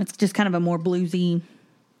Away." It's just kind of a more bluesy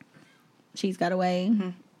 "She's Got Away."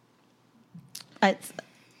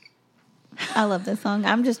 I love this song.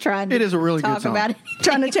 I'm just trying to It is a really good talk song. about it.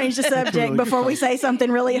 Trying to change the subject Really good before we song. say something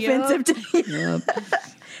really offensive to you.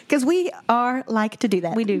 Because we are like to do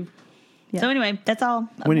that. We do. So anyway, that's all.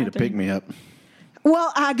 We need to pick me up.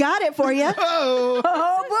 Well, I got it for you.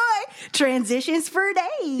 Oh boy. Transitions for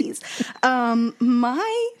days.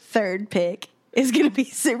 My third pick is going to be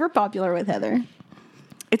super popular with Heather.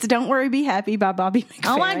 It's Don't Worry, Be Happy by Bobby McFerrin.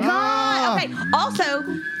 Oh my God. Okay. Also,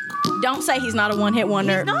 don't say he's not a one-hit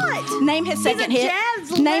wonder. He's not. Name his second hit.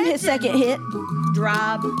 jazz Name his second hit.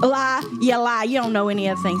 Drive. Lie. You lie. You don't know any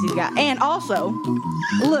of the things he's got. And also,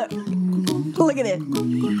 look at it.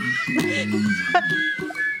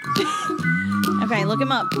 Okay, look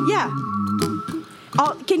him up. Yeah.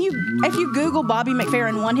 Can you, if you Google Bobby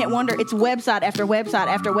McFerrin one hit wonder, it's website after website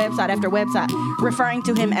after website after website referring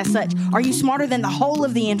to him as such. Are you smarter than the whole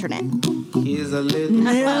of the internet? Here's a little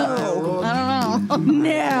No. I don't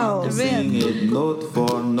know. No. sing it note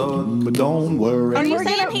for note. But don't worry. Are you We're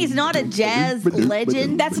saying gonna- he's not a jazz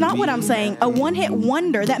legend? That's not what I'm saying. A one hit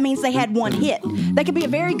wonder, that means they had one hit. They could be a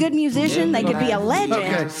very good musician, they could be a legend.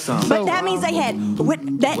 Okay, But that means they had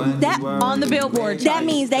that On the Billboard. that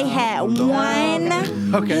means they had one Okay,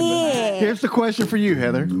 but hit. here's the question for you,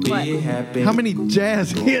 Heather. Be happy. How many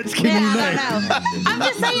jazz hits can you name? I'm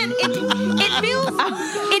just saying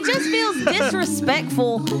it just feels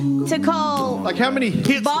disrespectful to call. Like how many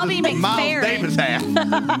hits Bobby does Miles McFerrin. Davis have?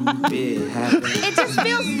 Be happy. It just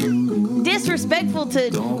feels disrespectful to.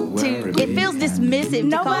 It feels dismissive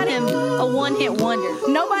to call Nobody- him a one-hit wonder.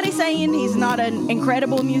 Nobody's saying he's not an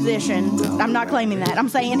incredible musician. I'm not claiming that. I'm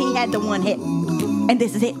saying he had the one hit. And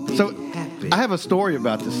this is it. So I have a story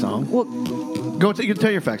about this song. Well, You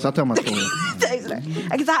tell your facts. I'll tell my story.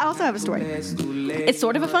 because I also have a story. It's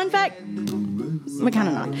sort of a fun fact, but kind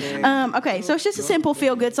of not. Okay, so it's just a simple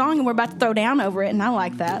feel-good song, and we're about to throw down over it, and I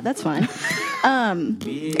like that. That's fun.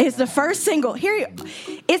 It's the first single.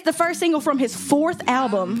 It's the first single from his fourth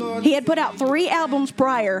album. He had put out 3 albums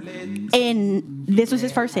prior, and this was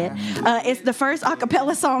his first hit. It's the first a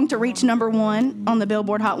cappella song to reach #1 on the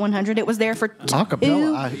Billboard Hot 100. It was there for A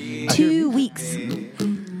cappella, I hear- 2 weeks.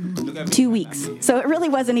 2 weeks. So it really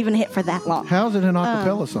wasn't even a hit for that long. How's it an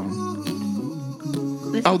acapella song?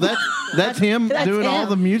 Oh, that's him doing all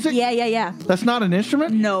the music? Yeah. That's not an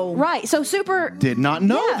instrument? No. Right. So super. Did not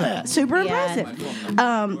know Yeah, that. super Yeah.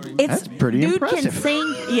 impressive. It's That's pretty Dude impressive. can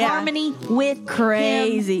sing Yeah. harmony with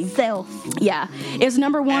Crazy. himself. yeah. It's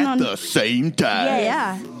 #1 on. same time.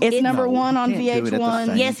 Yeah. It's #1 on can't do it at the VH1.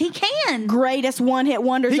 same- Yes, he can. Greatest one-hit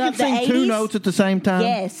wonders He can of the sing 80s. 2 notes at the same time?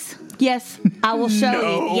 Yes. Yes. I will show No.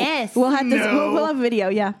 you. Yes. We'll have to. No. We'll have a video.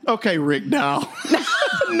 Yeah. Okay, Rick, now.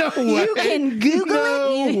 No way. You can Google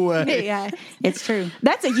it. No way. Yeah. It's true.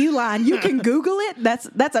 That's a U line. You can Google it. That's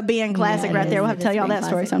a BN classic Yeah, right it there. is. We'll have to It tell is y'all a that BN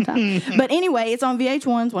story classic. sometime. But anyway, it's on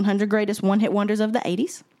VH1's 100 Greatest One-Hit Wonders of the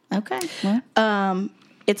 80s. Okay. Well,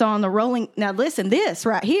 It's on the Rolling. Now listen, this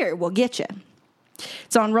right here will get you.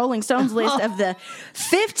 It's on Rolling Stone's list of the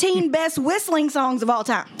 15 best whistling songs of all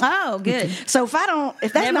time. oh, good. So if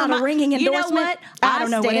that's Never not mind. a ringing You know endorsement, what? I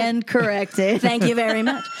don't know what stand it is. corrected. Thank you very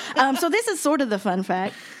much. So this is sort of the fun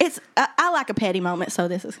fact. I like a petty moment, so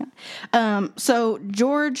this is kind so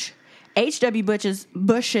George H.W.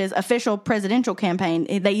 Bush's official presidential campaign,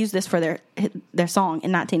 they used this for their song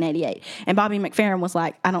in 1988. And Bobby McFerrin was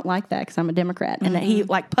like, I don't like that because I'm a Democrat. And that he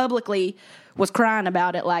like publicly was crying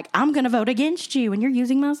about it, like, I'm going to vote against you and you're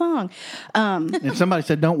using my song. And somebody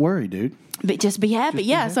said, don't worry, dude. But just be happy.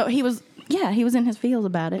 So he was in his feels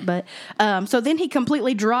about it. But so then he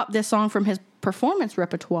completely dropped this song from his performance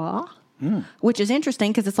repertoire. Which is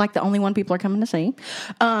interesting because it's like the only one people are coming to see.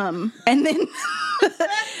 And then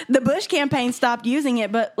the Bush campaign stopped using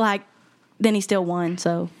it, but like then he still won.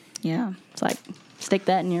 So yeah, it's like stick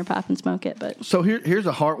that in your pipe and smoke it. But So here's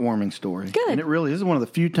a heartwarming story. Good. And it really is one of the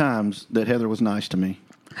few times that Heather was nice to me.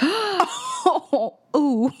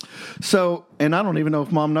 ooh, So, and I don't even know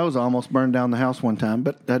if Mom knows I almost burned down the house one time,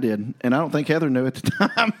 but I did. And I don't think Heather knew at the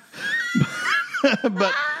time.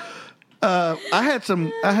 But I had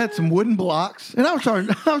some wooden blocks, and I was trying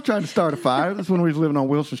to start a fire. This is when we was living on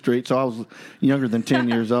Wilson Street, so I was younger than 10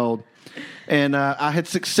 years old. And I had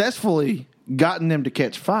successfully gotten them to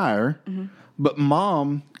catch fire, but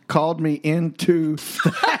Mom called me into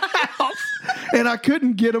the house, and I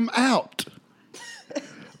couldn't get them out.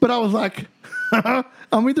 But I was like, I'm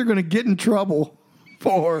either going to get in trouble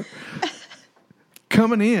for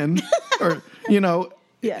coming in, or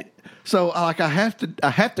yeah. So like I have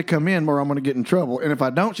to come in or I'm going to get in trouble, and if I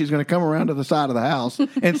don't, she's going to come around to the side of the house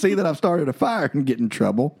and see that I've started a fire and get in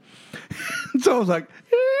trouble. So I was like,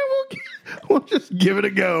 we'll just give it a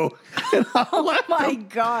go. And My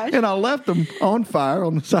gosh, and I left them on fire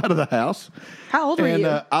on the side of the house. how old were And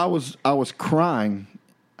you? I was crying.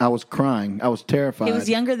 I was terrified. He was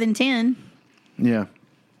younger than 10. Yeah.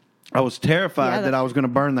 I was terrified that I was going to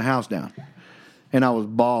burn the house down. And I was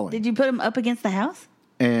bawling. Did you put them up against the house?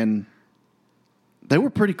 And they were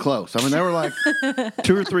pretty close. I mean, they were like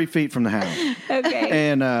 2 or 3 feet from the house.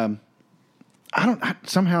 Okay. And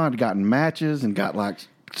somehow I'd gotten matches and got like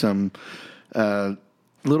some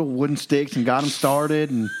little wooden sticks and got them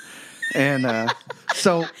started. And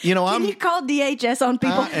so, you know, Can you call DHS on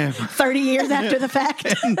people 30 years after the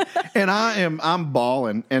fact? and I'm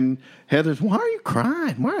bawling. And Heather's, why are you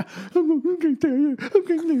crying? Why? I can't tell you. I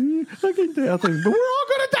can't tell you. But we're all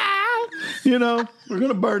going to die. You know, we're going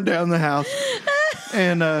to burn down the house.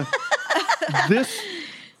 And this,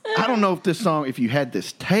 I don't know if this song, if you had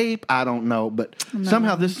this tape, I don't know. But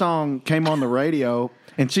somehow this song came on the radio.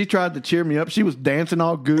 And she tried to cheer me up. She was dancing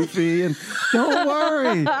all goofy and, don't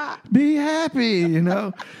worry, be happy, you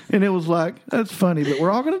know. And it was like, that's funny, but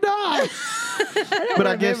we're all going to die.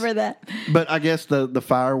 I remember that. But I guess the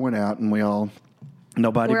fire went out and we're all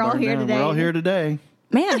here today. We're all here today.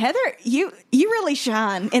 Man, Heather, you really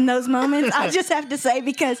shine in those moments. I just have to say,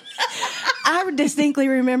 because I distinctly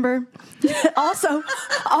remember also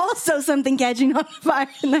something catching on fire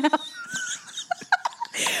in the house.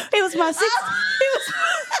 It was my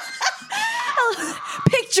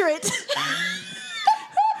picture it.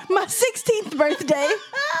 My 16th birthday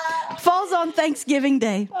falls on Thanksgiving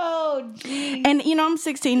Day. Oh, geez. And, you know, I'm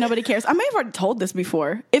 16. Nobody cares. I may have already told this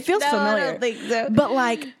before. It feels familiar. I don't think so. But,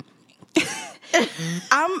 like,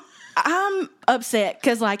 I'm upset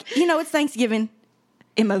because, like, you know, it's Thanksgiving.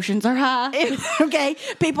 Emotions are high. Okay?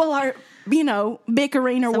 People are, you know,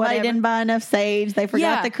 bickering or Somebody whatever. didn't buy enough sage. They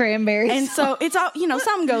forgot the cranberries. And so it's all, you know,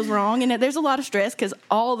 something goes wrong, and there's a lot of stress because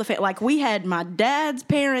all the like we had my dad's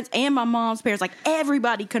parents and my mom's parents, like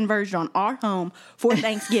everybody converged on our home for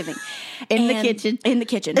Thanksgiving in the kitchen,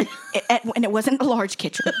 and it wasn't a large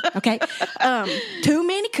kitchen. Okay, too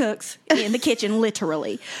many cooks in the kitchen,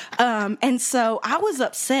 literally, and so I was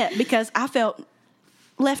upset because I felt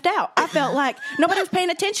left out. I felt like nobody was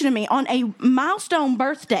paying attention to me on a milestone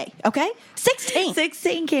birthday. Okay,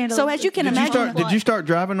 16 candles. So as you can imagine, did you start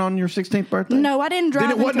driving on your 16th birthday? No, I didn't drive.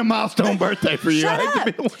 Then it wasn't a milestone birthday for you. Shut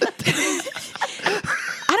up.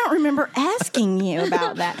 I don't remember asking you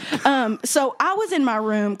about that. So I was in my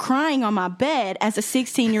room crying on my bed as a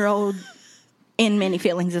 16-year-old in many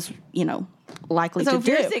feelings is, you know, likely to do. So if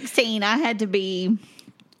you're 16, I had to be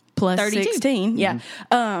plus 32. 16, yeah.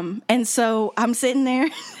 And so I'm sitting there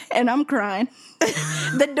and I'm crying.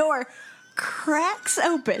 The door cracks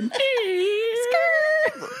open.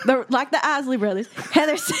 Like the Isley Brothers.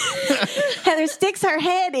 Heather sticks her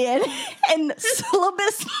head in and a little bit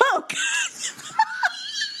of smoke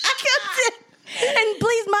comes in. And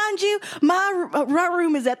please mind you, my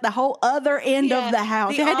room is at the whole other end of the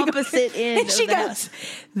house. The opposite end. And she goes,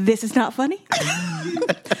 "This is not funny."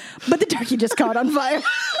 But the turkey just caught on fire.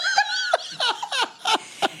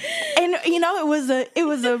 And you know, it was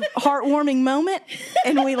a heartwarming moment,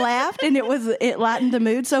 and we laughed, and it lightened the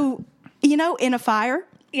mood. So, you know, in a fire,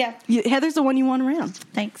 Heather's the one you want around.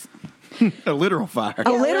 Thanks. A literal fire.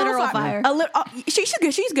 A literal fire.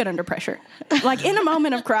 She's good under pressure. Like in a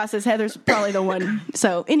moment of crisis, Heather's probably the one.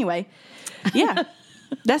 So anyway, yeah,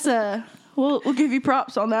 that's we'll give you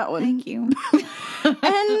props on that one. Thank you.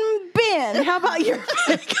 And Ben, how about your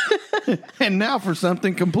pick? And now for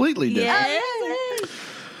something completely different. Yes.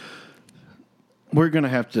 We're going to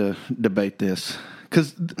have to debate this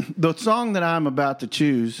because the song that I'm about to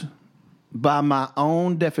choose, by my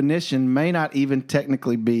own definition, may not even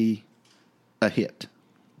technically be a hit.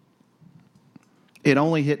 It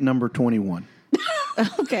only hit number 21.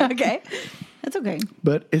 Okay. That's okay.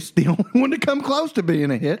 But it's the only one to come close to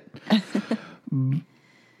being a hit.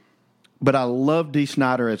 But I love Dee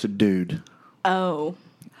Snider as a dude. Oh.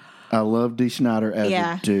 I love Dee Snider as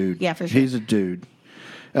a dude. Yeah, for sure. He's a dude.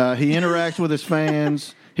 He interacts with his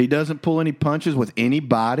fans. He doesn't pull any punches with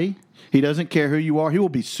anybody. He doesn't care who you are. He will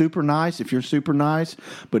be super nice if you're super nice.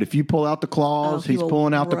 But if you pull out the claws, he's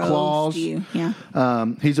pulling out the claws. You. Yeah.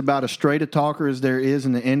 He's about as straight a talker as there is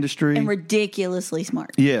in the industry. And ridiculously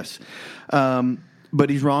smart. Yes. But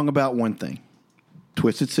he's wrong about one thing.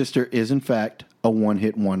 Twisted Sister is, in fact, a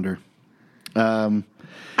one-hit wonder. I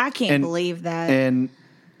can't believe that. And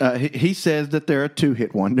he says that they're a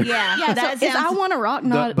two-hit wonder. Yeah. So is I Want to Rock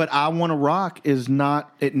not... But I Want to Rock is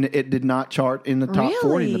not... It did not chart in the top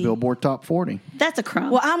 40, in the Billboard Top 40. That's a crumb.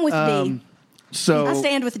 Well, I'm with D. So I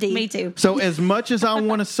stand with D. Me too. So as much as I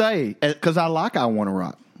want to say... Because I like I Want to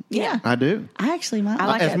Rock. Yeah. I do. I actually might. I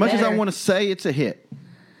like as that much as I better. want to say it's a hit,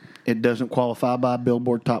 it doesn't qualify by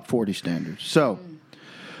Billboard Top 40 standards. So...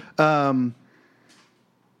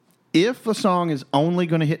 if a song is only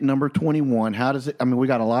going to hit number 21, how does it... I mean, we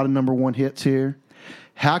got a lot of number one hits here.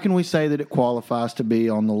 how can we say that it qualifies to be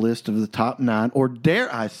on the list of the top 9, or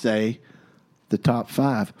dare I say, the top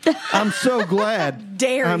 5? I'm so glad.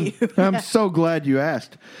 I'm so glad you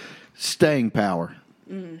asked. Staying power.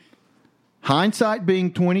 Hindsight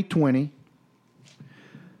being 2020.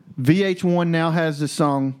 VH1 now has this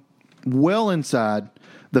song well inside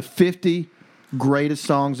the 50 greatest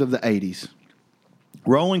songs of the 80s.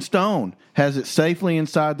 Rolling Stone has it safely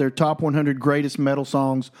inside their top 100 greatest metal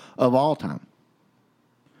songs of all time.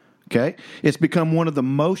 Okay? It's become one of the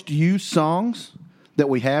most used songs that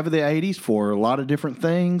we have of the 80s for a lot of different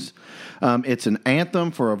things. It's an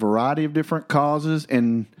anthem for a variety of different causes,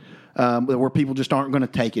 and where people just aren't going to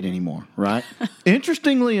take it anymore, right?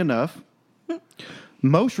 Interestingly enough,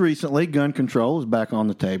 most recently, gun control is back on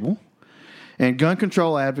the table. And gun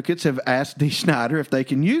control advocates have asked Dee Snider if they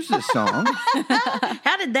can use this song.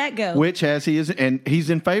 How did that go? He's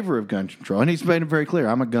in favor of gun control. And he's made it very clear,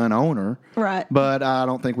 I'm a gun owner. Right. But I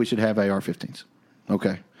don't think we should have AR-15s.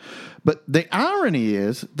 Okay. But the irony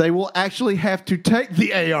is they will actually have to take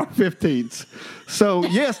the AR-15s. So,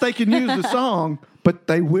 yes, they can use the song, but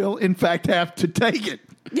they will, in fact, have to take it.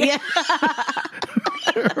 Yeah.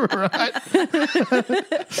 Right.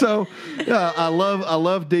 So I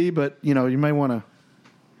love Dee, but you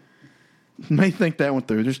may think that one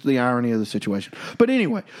through. Just the irony of the situation. But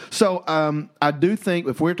anyway, so I do think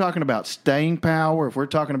if we're talking about staying power, if we're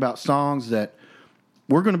talking about songs that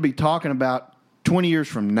we're going to be talking about 20 years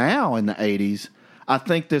from now in the 80s, I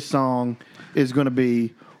think this song is going to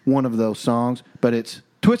be one of those songs. But it's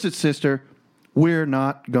Twisted Sister, We're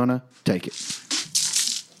Not Gonna Take It.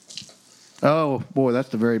 Oh, boy, that's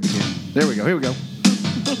the very beginning. There we go. Here we go.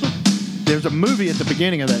 There's a movie at the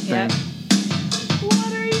beginning of that thing.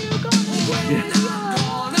 What are you gonna do?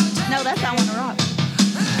 No, that's I Wanna Rock.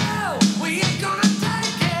 We ain't gonna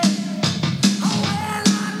take it. Oh, we're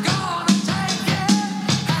not gonna take it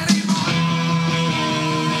anymore.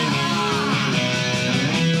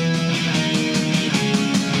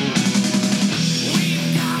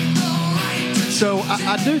 We've got the right to. So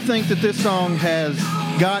I do think that this song has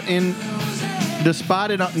got in, despite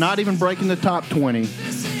it not even breaking the top 20,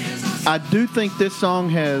 I do think this song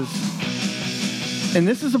has, and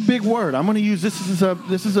this is a big word. I'm going to use this is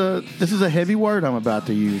a heavy word I'm about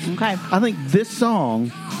to use. Okay. I think this song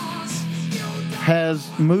has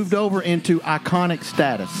moved over into iconic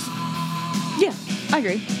status. Yeah, I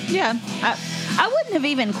agree. Yeah. I wouldn't have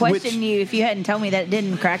even questioned you if you hadn't told me that it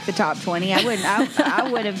didn't crack the top 20. I wouldn't. I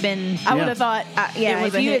would have been. I would have thought, Yeah, it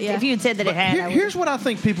was if you had said that it had. Here's what I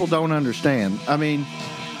think people don't understand. I mean,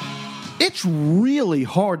 it's really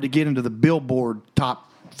hard to get into the Billboard top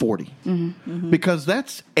 40 because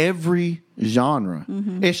that's every genre.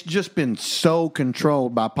 It's just been so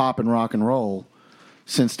controlled by pop and rock and roll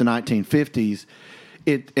since the 1950s.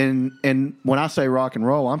 And when I say rock and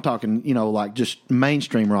roll, I'm talking, like just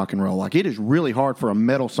mainstream rock and roll. Like, it is really hard for a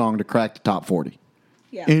metal song to crack the top 40.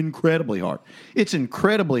 Yeah. Incredibly hard. It's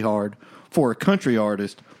incredibly hard for a country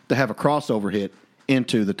artist to have a crossover hit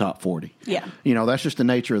into the top 40. Yeah. That's just the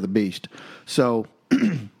nature of the beast. So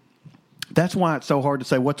that's why it's so hard to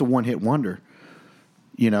say what's a one-hit wonder.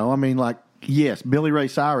 I mean, like, yes, Billy Ray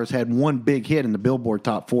Cyrus had one big hit in the Billboard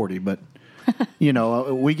top 40, but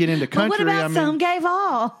we get into country. But what about Some Gave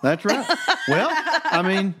All? That's right. Well, I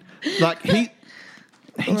mean, like he's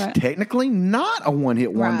Right. technically not a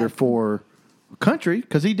one-hit wonder Right. for country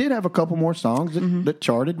because he did have a couple more songs that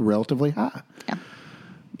charted relatively high. Yeah.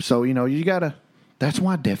 So, you got to, that's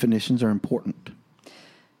why definitions are important.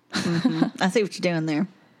 I see what you're doing there.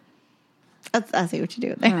 I see what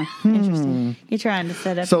you're doing there. Interesting. You're trying to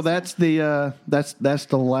set up. So that's the that's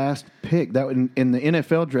the last pick. That would, in the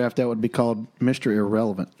NFL draft, that would be called Mr.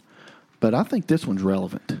 Irrelevant. But I think this one's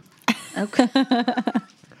relevant. Okay.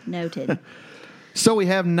 Noted. So we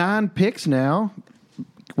have 9 picks now.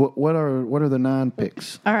 What are the 9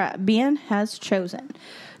 picks? All right. Ben has chosen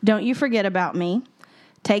Don't You Forget About Me,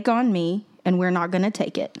 Take On Me, and We're Not Gonna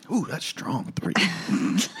Take It. Ooh, that's strong. 3.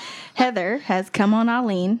 Heather has Come On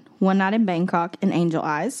Eileen, One Night in Bangkok, and Angel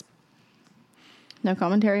Eyes. No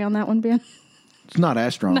commentary on that one, Ben? It's not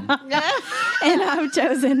as strong. And I've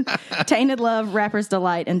chosen Tainted Love, Rapper's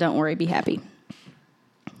Delight, and Don't Worry, Be Happy.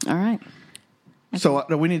 All right. So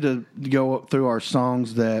we need to go through our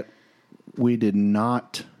songs that we did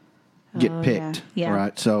not get picked. Yeah.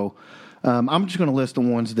 Right. So I'm just going to list the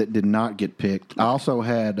ones that did not get picked. I also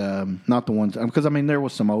had not the ones because there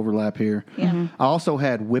was some overlap here. Yeah. I also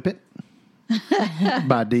had "Whip It"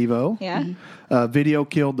 by Devo. Yeah. "Video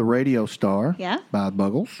Killed the Radio Star" Yeah. by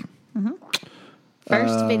Buggles.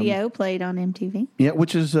 First video played on MTV. Yeah,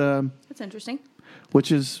 which is That's interesting.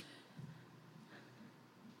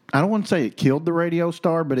 I don't want to say it killed the radio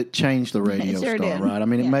star, but it changed the radio sure star, did. right? I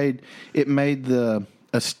mean, it made the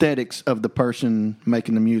aesthetics of the person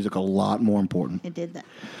making the music a lot more important. It did that.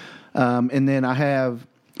 And then I have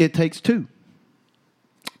 "It Takes Two"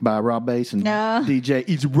 by Rob Bass and DJ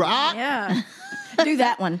Easy Rock. Yeah. Do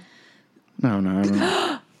that one. No, I don't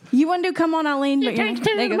know. You want to do "Come On, Eileen"? But there you go.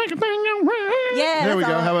 Yeah. There we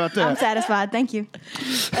that's go. all. How about that? I'm satisfied. Thank you.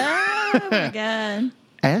 Oh my God.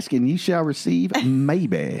 Ask and you shall receive,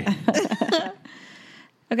 maybe.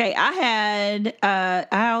 Okay,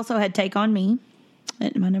 I also had "Take on Me"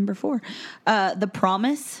 at my number 4. "The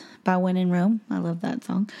Promise" by When in Rome. I love that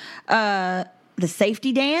song. "The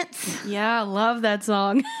Safety Dance." Yeah, I love that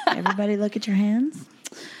song. Everybody look at your hands.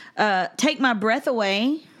 "Take My Breath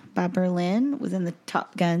Away" by Berlin was in the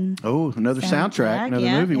Top Gun. Oh, another soundtrack, another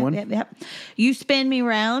Yeah, movie yep, one. Yep. "You Spin Me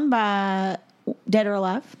Round" by Dead or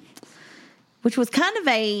Alive, which was kind of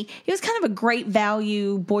a great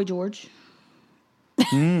value Boy George.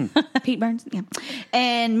 Pete Burns, yeah.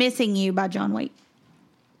 And "Missing You" by John Waite.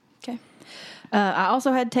 Okay. I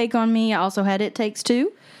also had "Take on Me." I also had "It Takes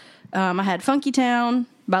Two." I had "Funky Town"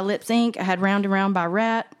 by Lip Sync. I had "Round and Round" by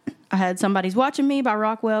Rat. I had "Somebody's Watching Me" by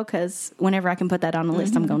Rockwell, because whenever I can put that on the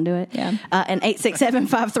list, I'm going to do it. Yeah. And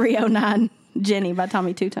 867-5309 Jenny by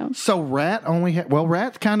Tommy Two-Tone. So Rat only had,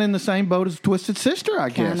 Rat's kind of in the same boat as Twisted Sister, I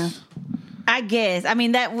guess. I guess. I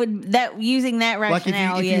mean, using that Like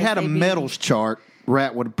rationale. if you yes, had a they'd be- medals chart,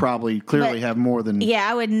 Rat would probably clearly But- have more than. Yeah,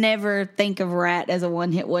 I would never think of Rat as a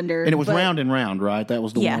one-hit wonder. And it was but- Round and Round, right? That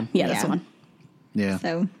was the one. Yeah, that's Yeah. the one. Yeah.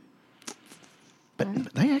 So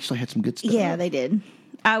But they actually had some good stuff. yeah, they did.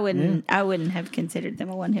 I wouldn't have considered them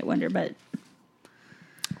a one-hit wonder, but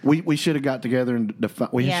We should have got together and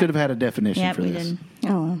we Yeah. should have had a definition yeah, for we this. didn't.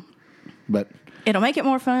 Oh, well. But It'll make it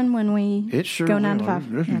more fun when we it sure go will. 9 to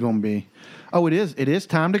 5. This is going to be. Oh, it is. It is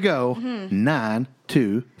time to go. 9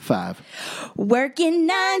 to 5. Working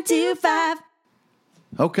 9 to 5.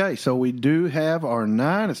 Okay, so we do have our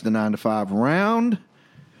 9. It's the 9 to 5 round.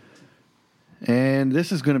 And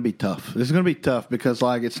this is going to be tough. This is going to be tough because,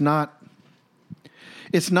 like, it's not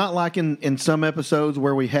like in some episodes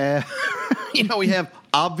where we have, we have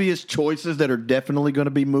obvious choices that are definitely going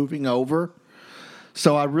to be moving over.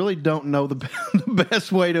 So I really don't know the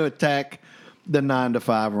best way to attack the 9 to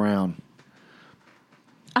 5 round.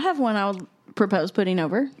 I have one I would propose putting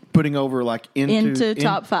over. Putting over like into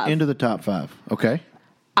top 5. Into the top 5. Okay.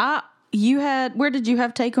 Where did you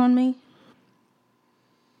have "Take on Me"?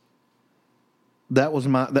 That was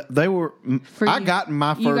they were. I you. got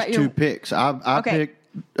my You first got your- 2 picks. I Okay.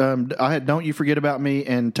 picked. I had "Don't You Forget About Me"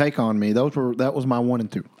 and "Take on Me." That was my 1 and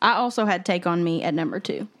 2. I also had "Take on Me" at number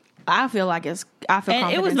 2. I feel And it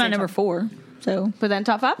confident was in my saying number top- 4. So Put that in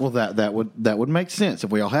top 5? Well, that would make sense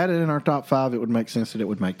if we all had it in our top 5. It would make sense that it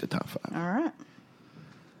would make the top 5. All right.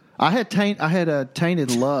 I had a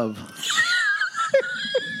 "Tainted Love."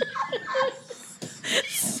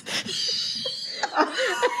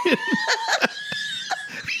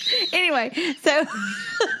 anyway, so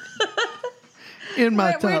In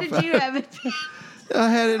my where top did 5. you have it? I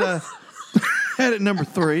had it. Had it number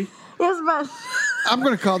 3. I'm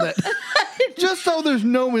going to call that, just so there's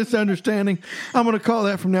no misunderstanding, I'm going to call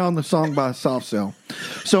that from now on the song by Soft Cell.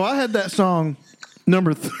 So I had that song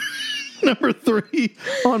number 3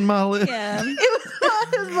 on my list. Yeah,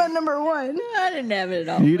 It was my number 1. I didn't have it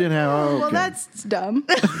at all. You didn't have. Oh, okay. Well, that's dumb.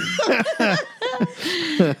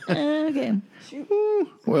 Okay.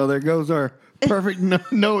 Well, there goes our perfect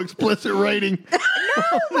no explicit rating.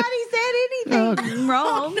 Nobody said anything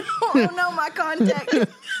wrong. Oh, no, my contact.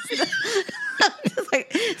 Just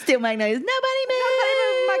like Steel Magnolias. Nobody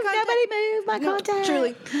move. My contact.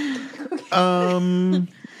 Truly.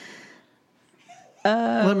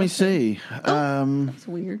 Let me see. It's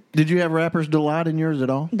weird. Did you have Rapper's Delight in yours at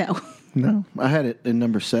all? No. No. I had it in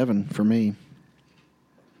number 7 for me.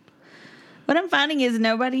 What I'm finding is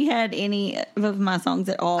nobody had any of my songs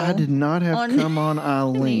at all. I did not have On- Come On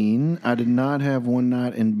Eileen. I did not have One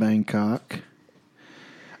Night in Bangkok.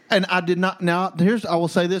 And I did not. Now, I will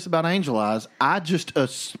say this about Angel Eyes. I just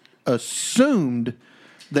assumed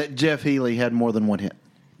that Jeff Healey had more than one hit.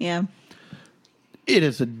 Yeah. It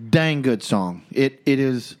is a dang good song. It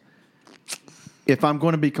is, if I'm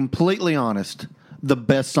going to be completely honest, the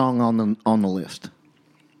best song on the list.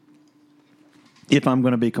 If I'm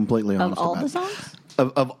going to be completely honest Of all about the it. songs?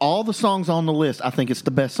 Of all the songs on the list, I think it's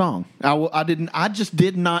the best song. I just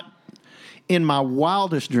did not, in my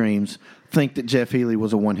wildest dreams, think that Jeff Healey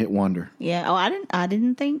was a one-hit wonder. Yeah. Oh, I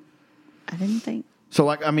didn't think. So,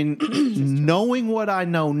 like, I mean, knowing what I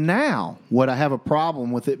know now, would I have a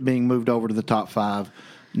problem with it being moved over to the top 5?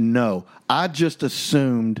 No. I just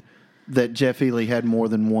assumed that Jeff Ely had more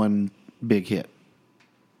than one big hit.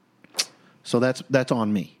 So that's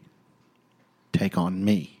on me. Take on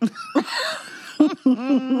me.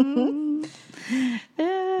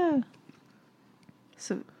 Yeah.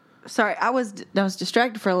 So, sorry, I was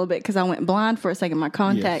distracted for a little bit because I went blind for a second. My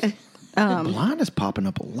contact. Yes. Blind is popping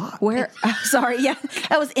up a lot. Where? Sorry, yeah,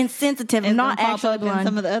 that was insensitive. It's Not gonna pop actually up in blind.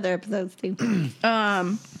 some of the other episodes too.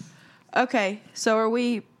 Okay, so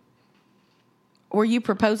were you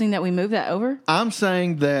proposing that we move that over? I'm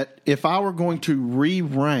saying that if I were going to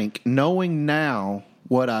re-rank, knowing now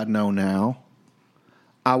what I know now,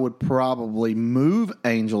 I would probably move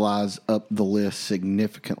Angel Eyes up the list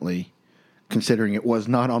significantly, considering it was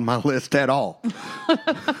not on my list at all.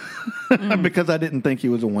 Because I didn't think he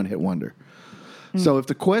was a one-hit wonder. So if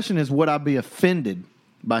the question is, would I be offended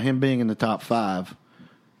by him being in the top 5?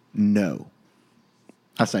 No.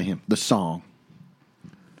 I say him. The song.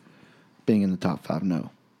 Being in the top 5, no.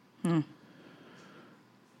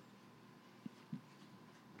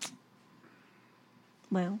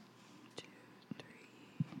 Well,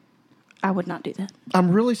 I would not do that.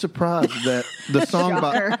 I'm really surprised that the song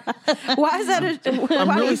by... Why is that?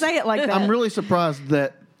 Why do you say it like that? I'm really surprised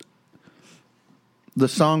that the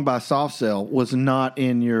song by Soft Cell was not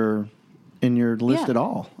in your list at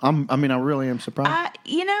all. I really am surprised. I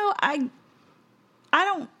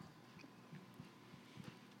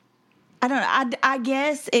don't know. I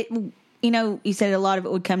guess it. You said a lot of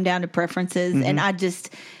it would come down to preferences, and it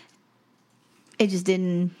just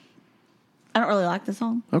didn't. I don't really like the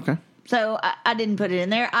song, Okay. so I didn't put it in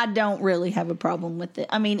there. I don't really have a problem with it.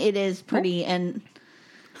 I mean, it is pretty, and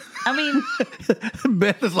I mean,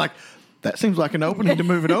 Beth is like, that seems like an opening to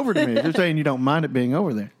move it over to me. You're saying you don't mind it being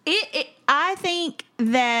over there. I think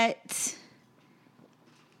that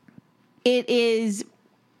it is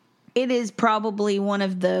probably one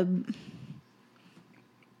of the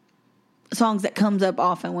songs that comes up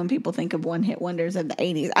often when people think of one-hit wonders of the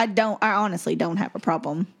 80s. I honestly don't have a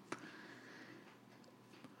problem.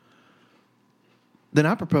 Then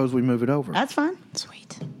I propose we move it over. That's fine.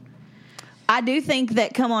 Sweet. I do think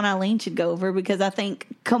that Come On Eileen should go over because I think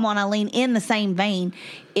Come On Eileen in the same vein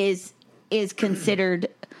is considered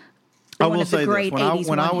I one will of the say great this. 80s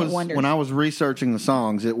one-hit wonders. When I was researching the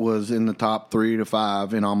songs, it was in the top 3 to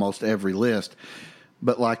 5 in almost every list.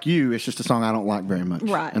 But like you, it's just a song I don't like very much.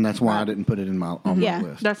 Right. And that's why I didn't put it on my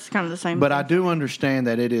list. That's kind of the same. But thing. I do understand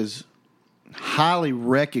that it is highly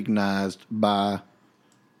recognized by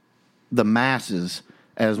the masses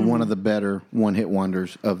as one of the better one-hit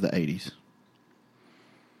wonders of the 80s.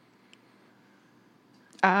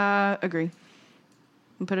 I agree.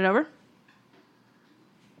 We put it over.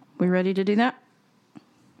 We ready to do that?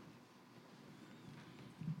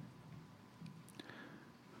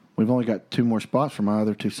 We've only got 2 more spots for my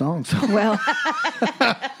other 2 songs. Well,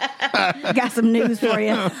 got some news for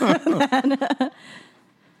you.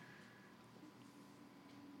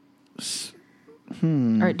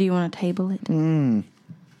 Or do you want to table it?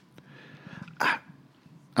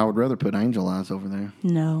 I would rather put Angel Eyes over there.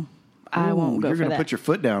 No, I won't go You're for going to that. put your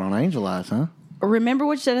foot down on Angel Eyes, huh? Remember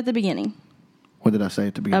what you said at the beginning What did I say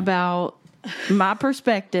at the beginning? about my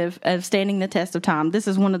perspective of standing the test of time. This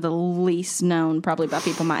is one of the least known probably by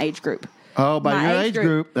people my age group. Oh, by My your age age group.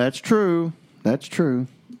 group. That's true. That's true.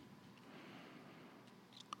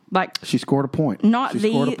 Like She scored a point. not She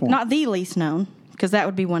scored a the point. not the least known, because that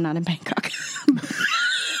would be One Night in Bangkok.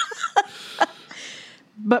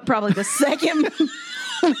 But probably the second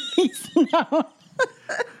least known.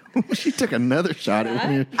 She took another shot at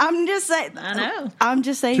me. I'm just saying. I know. I'm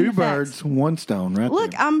just saying. 2 the facts. birds, 1 stone, right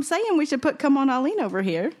Look, there. I'm saying we should put Come On Eileen over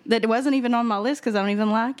here. That wasn't even on my list because I don't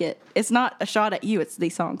even like it. It's not a shot at you. It's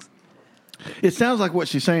these songs. It sounds like what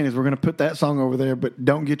she's saying is we're going to put that song over there, but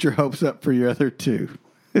don't get your hopes up for your other 2.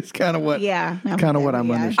 It's kind of what, Yeah. kind of what I'm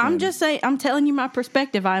Yeah. understanding. I'm just saying. I'm telling you my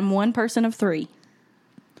perspective. I'm one person of 3.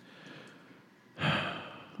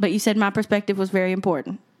 But you said my perspective was very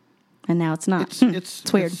important, and now it's not.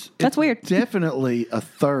 It's weird. That's weird. Definitely a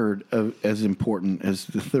third of as important as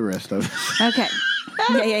the rest of us. Okay.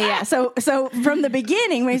 Yeah. So from the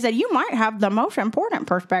beginning, when you said you might have the most important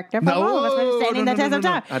perspective of all of us when standing the test of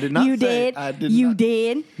time, I did not You say- did. I did You not.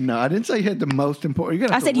 did. No, I didn't say you had the most important. You're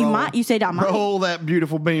gonna have I said to you roll- might. You said I might. Roll that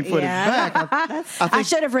beautiful bean footage back. I I think,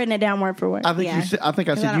 should have written it down word for word. I think Yeah. you said. I think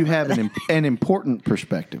I said I you don't have an important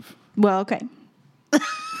perspective. Well, okay.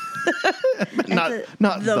 Not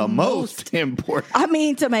the most important. I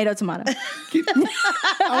mean, tomato.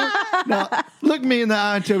 Now, look me in the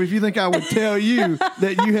eye and tell me if you think I would tell you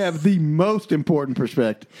that you have the most important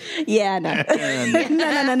perspective. Yeah, no.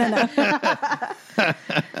 No.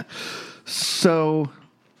 So,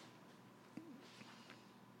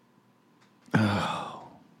 I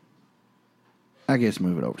guess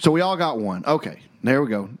move it over. So we all got one. Okay, there we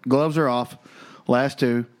go. Gloves are off. Last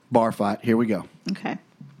two. Bar fight. Here we go. Okay.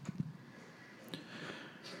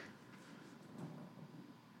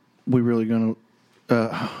 We really gonna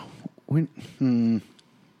we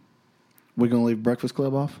gonna leave Breakfast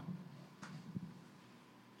Club off?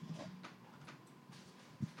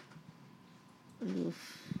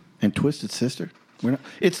 And Twisted Sister. We're not.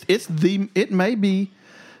 It may be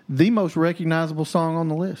the most recognizable song on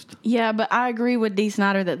the list, Yeah, but I agree with Dee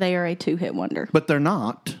Snider that they are a 2-hit wonder, but they're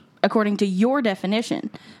not. according to your definition.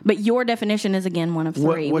 But your definition is, again, one of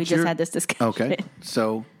three. We just had this discussion. Okay,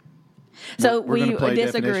 so So we're gonna we play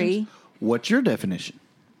disagree. definitions. What's your definition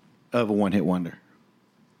of a one-hit wonder?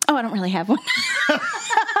 Oh, I don't really have one.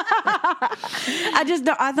 I just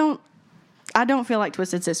don't. I don't feel like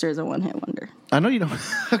Twisted Sister is a one-hit wonder. I know you don't.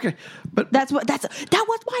 Okay, but That was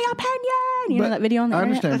my opinion. You know that video on the I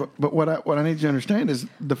internet? understand, but what I need you to understand is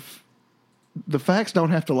the facts don't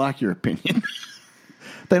have to like your opinion.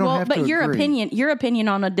 They don't have to but your agree. opinion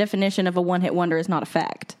on a definition of a one-hit wonder is not a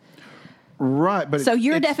fact. Right, but So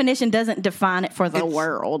your it's- definition doesn't define it for the it's-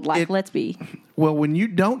 world. Like, let's be well, when you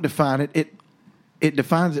don't define it, it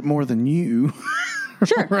defines it more than you.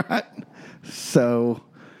 sure. Right. So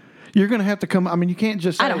you're going to have to come. I mean, you can't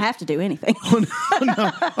just say, I don't have to do anything.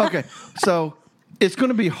 no. Okay, so it's going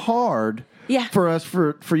to be hard. Yeah. For us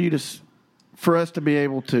for us to be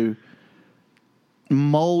able to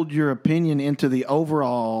mold your opinion into the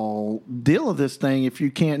overall deal of this thing if you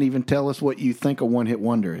can't even tell us what you think a one-hit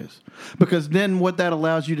wonder is. Because then what that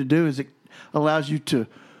allows you to do is it allows you to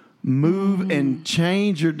move and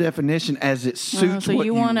change your definition as it suits So what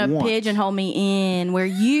you want to pigeonhole me in where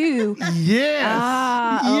you?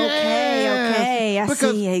 Yes. Okay.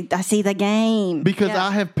 I see the game. Because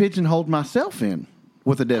I have pigeonholed myself in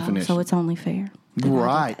with a definition. So it's only fair.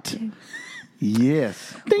 Right.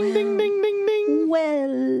 Yes. Ding, ding, ding, ding, ding.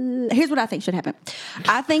 Well, here's what I think should happen.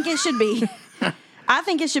 I think it should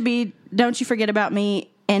be Don't You Forget About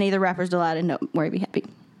Me and either Rapper's Delight and Don't Worry Be Happy.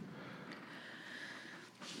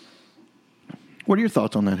 What are your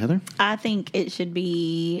thoughts on that, Heather? I think it should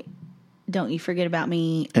be Don't You Forget About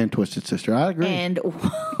Me And Twisted Sister. I agree. and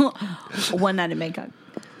One Night in Bangkok.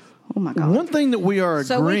 Oh my God. One thing that we are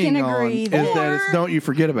So we agreeing can on agree is that- that it's Don't You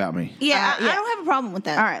Forget About Me. Yeah, yeah. I don't have a problem with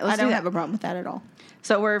that. All right, let's I do don't that. have a problem with that at all.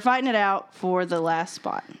 So we're fighting it out for the last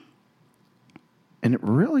spot. And it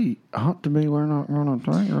really ought to be we're not going to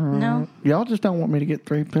take No. Y'all just don't want me to get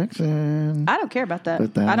 3 picks in. I don't care about that.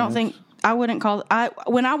 But that I don't is- think I wouldn't call.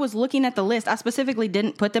 When I was looking at the list, I specifically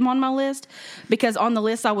didn't put them on my list because on the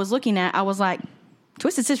list I was looking at, I was like,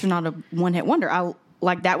 Twisted Sister's not a one-hit wonder.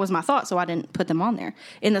 That was my thought, so I didn't put them on there.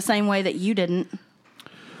 In the same way that you didn't.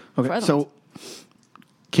 Okay, other so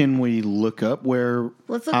can we look up where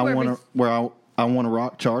Let's look I where want to I want to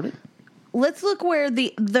rock charted? Let's look where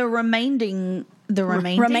the remaining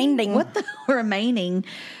Remaining. what the remaining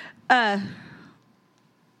what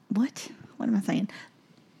am I saying?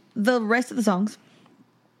 The rest of the songs.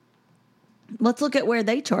 Let's look at where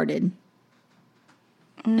they charted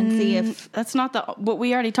and see if That's not the. What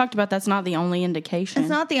we already talked about. That's not the only indication. it's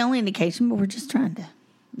not the only indication, but we're just trying to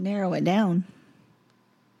narrow it down.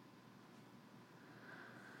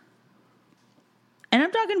 And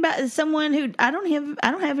I'm talking about someone who I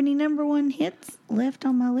don't have any number one hits left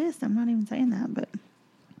on my list. I'm not even saying that, but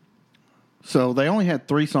So they only had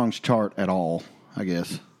 3 songs chart at all, I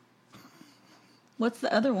guess. what's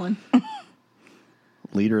the other one?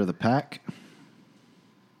 Leader of the Pack.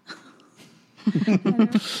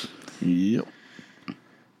 Yep.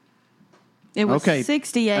 It was Okay.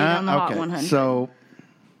 68 on the Hot 100. So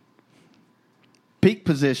peak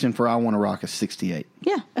position for I Want to Rock is 68.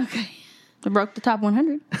 yeah, Okay. it broke the top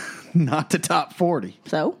 100. Not the top 40.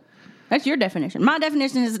 So that's your definition. My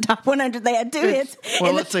definition is the top 100. They had 2 hits. Well,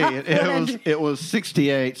 in the let's see. top It 100. was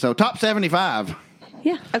 68. So top 75.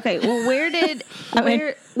 Yeah. Okay. Well, where did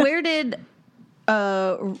where did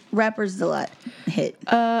Rapper's Delight hit?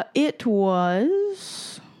 It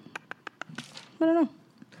was. I don't know.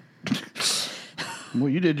 Well,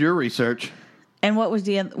 you did your research. And what was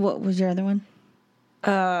your other one?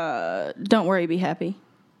 Don't Worry, Be Happy.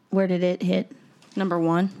 Where did it hit? Number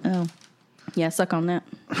 1. Oh, Yeah, suck on that.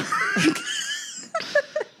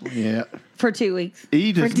 Yeah. for 2 weeks.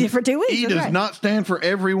 E does, for 2 weeks, E that's does right. not stand for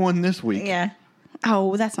everyone this week. Yeah.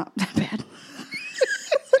 Oh, that's not that bad.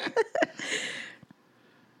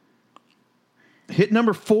 Hit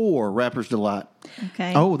number 4, Rapper's Delight.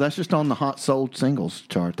 Okay. Oh, that's just on the Hot Sold Singles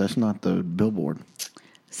chart. That's not the Billboard.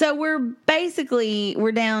 So we're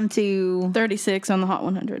down to 36 on the Hot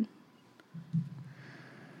 100.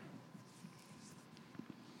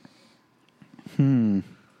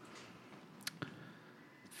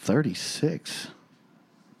 36.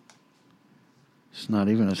 It's not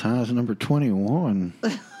even as high as number 21.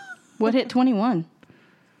 What hit 21?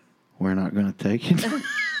 We're not going to take it.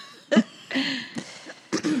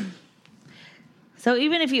 So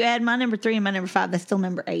even if you add my number 3 and my number 5, that's still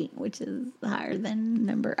number 8, which is higher than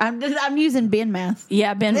number. I'm using bin math.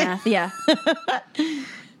 Yeah, Ben math. Yeah.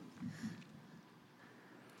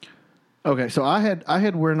 Okay, so I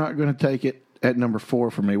had We're Not Going to Take It at number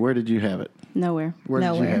 4 for me. Where did you have it? Nowhere. Where did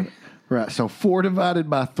you Nowhere. have it? Right, so 4 divided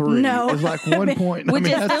by 3 No. is like 1 point. Which is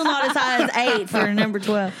still not as high as 8 for number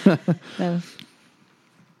 12. So.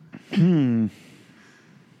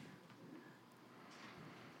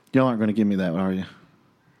 Y'all aren't going to give me that one, are you?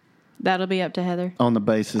 That'll be up to Heather. On the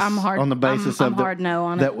basis, I'm hard- on the basis I'm of the, hard no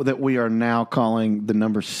on it. that we are now calling the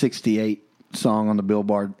number 68 song on the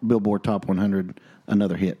Billboard Top 100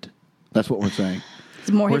 another hit. That's what we're saying.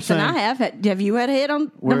 It's more We're hits than I saying- have. Have you had a hit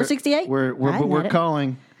on number 68? We're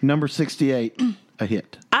calling number 68 a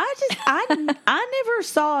hit. I never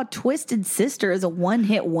saw Twisted Sister as a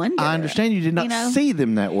one-hit wonder. I understand you did not see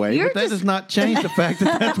them that way, You're but that just- does not change the fact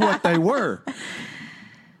that that's what they were.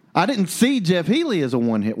 I didn't see Jeff Healey as a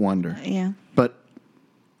one-hit wonder. Yeah. But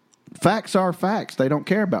facts are facts. They don't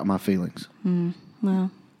care about my feelings.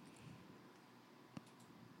 Well,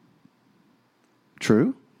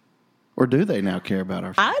 True? Or do they now care about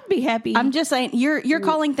our feelings? I'd be happy. I'm just saying you're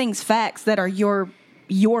calling things facts that are your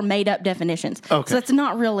made up definitions. Okay. So it's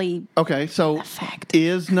not really. Okay, so fact.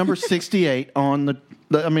 is number 68 on the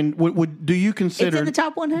I mean, would do you consider it's in the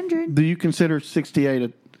top 100. do you consider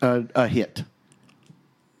 68 a hit?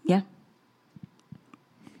 Yeah.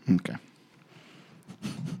 Okay.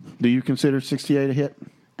 Do you consider 68 a hit?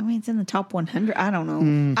 I mean, it's in the top 100. I don't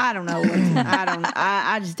know. I don't know.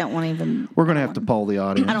 I just don't want to even. We're going to have to poll the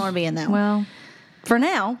audience. I don't want to be in that one. Well, for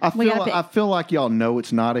now, I feel like y'all know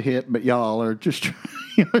it's not a hit, but y'all are just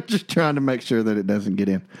trying to make sure that it doesn't get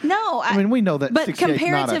in. No, I mean, we know that But 68 is not a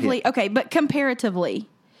comparatively, hit. okay, but comparatively,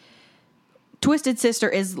 Twisted Sister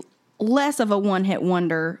is less of a one-hit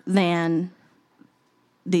wonder than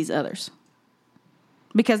these others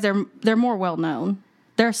because they're more well known.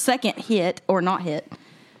 Their second hit or not hit.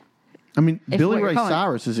 I mean, If Billy what you're Ray calling-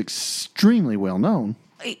 Cyrus is extremely well known.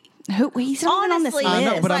 He's not even on this Honestly, I know,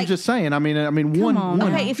 list. but I'm like- just saying. I mean, on one. now.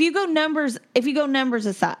 Okay, if you go numbers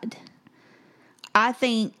aside, I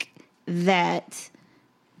think that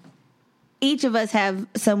each of us have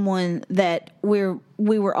someone that we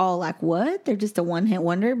were all like, what? They're just a one-hit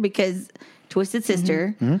wonder because Twisted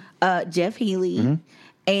Sister, Jeff Healey,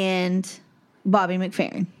 and Bobby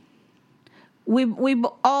McFerrin. We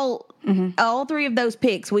all three of those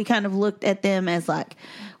picks, we kind of looked at them as like,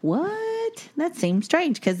 what? That seems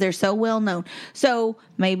strange because they're so well known. So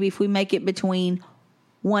maybe if we make it between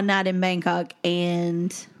One Night in Bangkok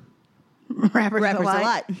and Rappers Rappers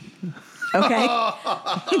Delight. Delight. Okay.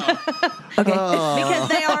 Okay. Because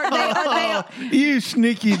they are You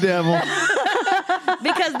sneaky devil.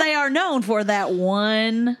 because they are known for that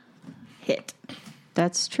one hit.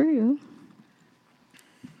 That's true.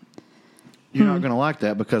 You're not going to like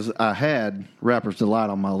that because I had Rapper's Delight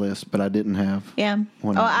on my list, but I didn't have. Yeah.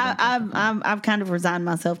 One Night in Bangkok. I've kind of resigned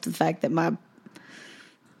myself to the fact that my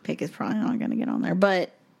pick is probably not going to get on there,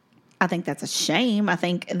 but I think that's a shame. I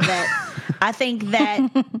think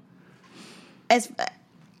that as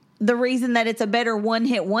the reason that it's a better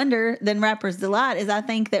one-hit wonder than Rapper's Delight is I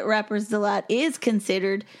think that Rapper's Delight is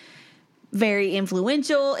considered very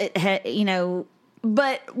influential.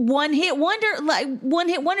 But one-hit wonder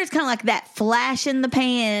is kind of like that flash in the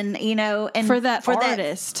pan, and For that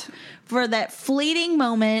artist. for that fleeting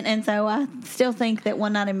moment. And so I still think that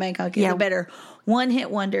One Night in Bangkok is Yeah. a better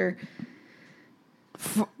one-hit wonder.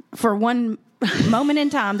 For one moment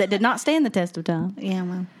in time that did not stand the test of time. Yeah,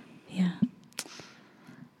 well, Yeah.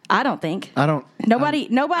 I don't think. I don't. Nobody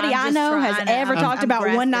I'm I just know has trying. ever I'm- talked I'm about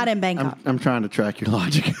One grasping. Night in Bangkok. I'm trying to track your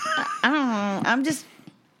logic. I don't know. I'm just.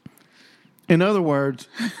 In other words,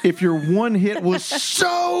 if your one hit was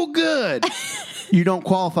so good, you don't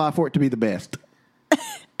qualify for it to be the best.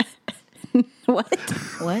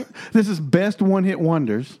 What? This is best one hit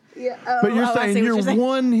wonders. Yeah. But you're I saying see what your you're saying.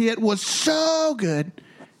 one hit was so good,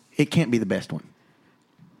 it can't be the best one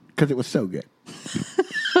because it was so good.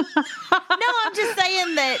 No, I'm just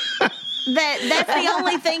saying that's the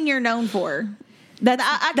only thing you're known for. That's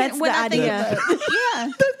That's the idea.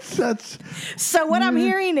 Yeah. That's So what I'm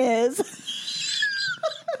hearing is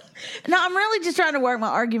No, I'm really just trying to work my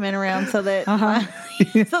argument around so that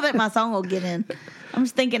so that my song will get in. I'm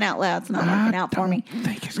just thinking out loud. It's not working out for me.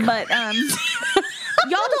 But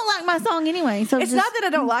y'all don't like my song anyway. So it's not that I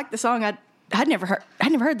don't like the song. I'd never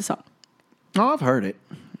heard the song. Oh, I've heard it.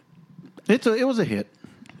 It was a hit.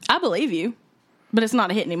 I believe you, but it's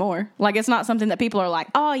not a hit anymore. Like, it's not something that people are like,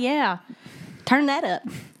 oh, yeah, turn that up.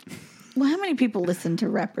 Well, how many people listen to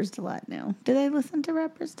Rapper's Delight now? Do they listen to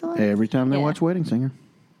Rapper's Delight? Every time they Yeah. watch Wedding Singer.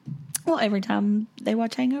 Well, every time they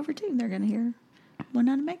watch Hangover, too, they're going to hear One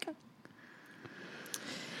Night of Makeup.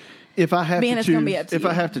 If I have Ben, to it's gonna choose, be up to if you.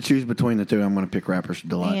 I have to choose between the two, I'm going to pick Rapper's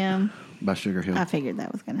Delight Yeah, by Sugar Hill. I figured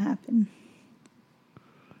that was going to happen.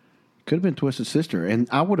 Could have been Twisted Sister, and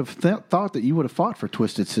I would have thought that you would have fought for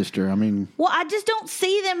Twisted Sister. I mean, Well, I just don't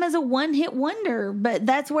see them as a one-hit wonder, but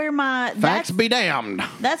that's where my facts be damned.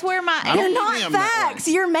 that's where my don't You're age, not see 'em that facts.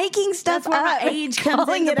 You're making stuff that's where my up. age comes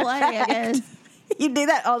Calling into it a play. I fact. guess. You do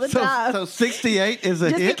that all the time. So 68 is a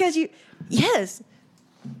Just hit. because you, yes.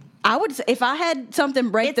 I would say, if I had something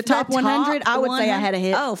break It's the top 100, I would say I had a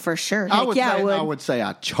hit. Oh, for sure. I would yeah, I say would. I would say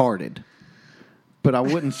I charted, but I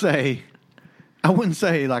wouldn't say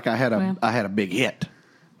like I had a big hit.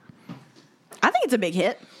 I think it's a big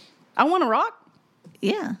hit. I Want to Rock.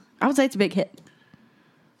 Yeah. I would say it's a big hit.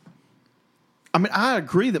 I mean, I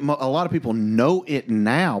agree that a lot of people know it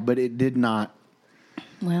now, but it did not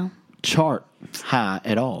Well, chart high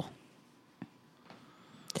at all.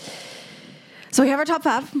 so we have our top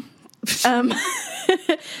 5.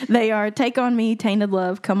 They are Take On Me, Tainted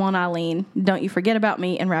Love, Come On Eileen, Don't You Forget About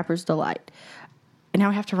Me, and Rapper's Delight. And now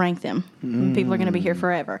we have to rank them. People are going to be here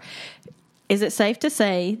forever. Is it safe to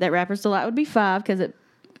say that Rapper's Delight would be 5 because it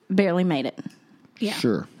barely made it? Yeah.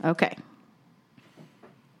 Sure. Okay.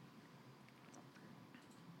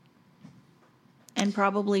 And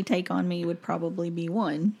probably Take On Me would probably be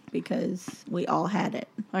 1 because we all had it.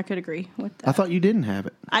 I could agree with that. I thought you didn't have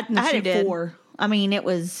it. I No, had she it did. 4. I mean, it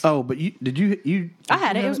was. Oh, but you I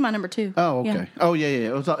had it. It was my number 2. Oh, okay. Yeah. Oh, yeah.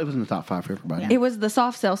 It was in the top 5 for everybody. It was the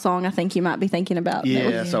Soft Cell song I think you might be thinking about.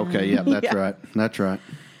 Yes. Okay. Yeah. That's Yeah. right. That's right.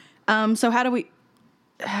 So how do we...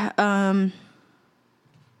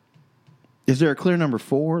 Is there a clear number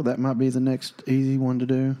 4? That might be the next easy one to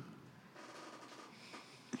do.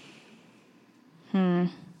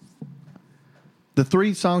 The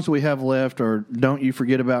 3 songs we have left are Don't You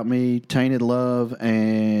Forget About Me, Tainted Love,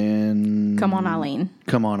 and... Come On Eileen.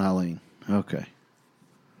 Come On Eileen. Okay.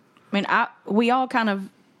 I mean, we all kind of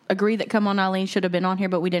agree that Come On Eileen should have been on here,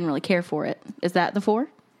 but we didn't really care for it. Is that the 4?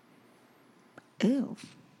 Ew.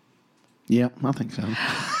 Yep, I think so.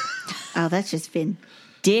 Oh, that's just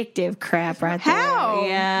vindictive crap right there. How?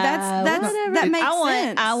 Yeah. That makes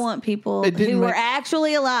sense. I want people It didn't who were make-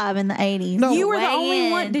 actually alive in the 80s. No. You were the weigh only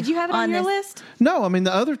in one. Did you have it on your this. list? No, I mean,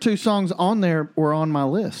 the other 2 songs on there were on my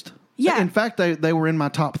list. Yeah. In fact, they were in my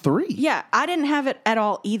top 3. Yeah, I didn't have it at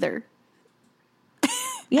all either.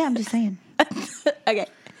 Yeah, I'm just saying. Okay.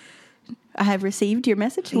 I have received your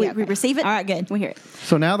message. We okay. receive it. All right, good. We hear it.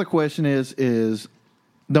 So now the question is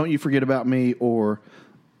Don't You Forget About Me or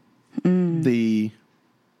the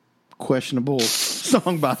questionable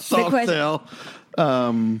song by Soft question- Cell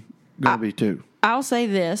going to be 2. I'll say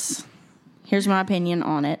this. Here's my opinion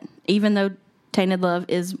on it. Even though Tainted Love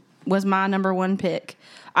was my number 1 pick,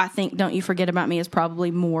 I think Don't You Forget About Me is probably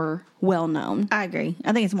more well known. I agree.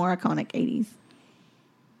 I think it's more iconic 80s.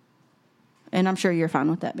 And I'm sure you're fine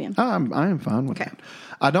with that, Ben. I am fine with that.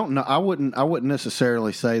 I don't know. I wouldn't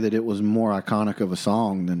necessarily say that it was more iconic of a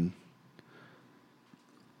song than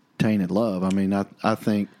Tainted Love. I mean, I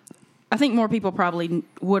think I think more people probably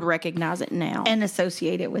would recognize it now. And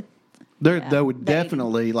associate it with. they would the 80s.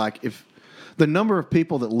 definitely, like, if the number of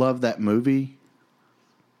people that love that movie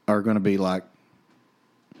are going to be like,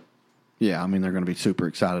 yeah, I mean, they're going to be super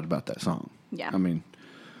excited about that song. Yeah. I mean,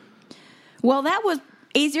 Well, that was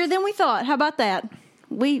easier than we thought. How about that?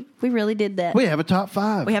 We really did that. we have a top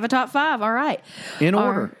 5. We have a top 5. All right. In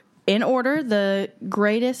order. In order, the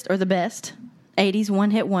greatest or the best 80s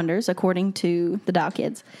one-hit wonders, according to the Dial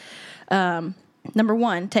Kids. Number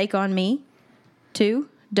 1, Take On Me. 2,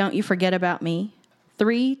 Don't You Forget About Me.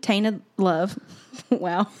 3, Tainted Love.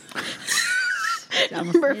 Wow.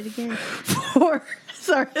 Number 4.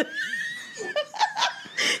 Sorry.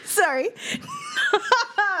 Sorry.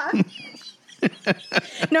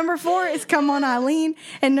 Number 4 is Come On Eileen.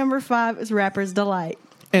 And number 5 is Rapper's Delight.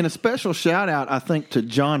 And a special shout out, I think, to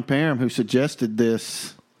John Parham, who suggested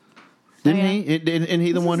this. Didn't he? Isn't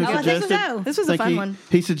he the one who I think suggested? so. This was a fun one.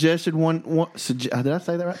 He suggested did I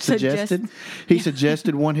say that right? Suggested. He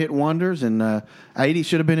suggested one-hit wonders, and 80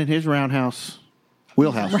 should have been in his wheelhouse.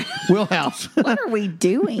 Wheelhouse. What are we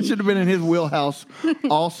doing? Should have been in his wheelhouse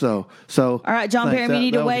also. So, All right, John thanks. Parham, you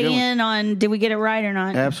need That to was a good weigh one. in on did we get it right or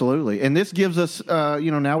not? Absolutely. And this gives us,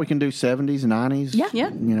 now we can do 70s, 90s. Yeah.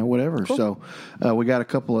 Whatever. So we got a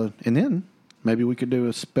couple of, and then maybe we could do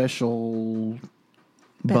a special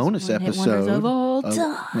bonus one-hit episode. wonders of all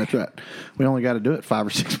time. That's right. We only got to do it 5 or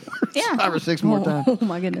 6 more. Yeah. 5 or 6 more times. Oh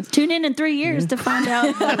my goodness. Tune in 3 years to find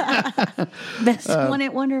out the best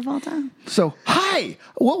one-hit wonder of all time. So, hi,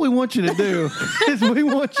 what we want you to do is we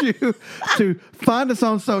want you to find us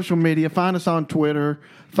on social media, find us on Twitter,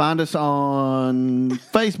 find us on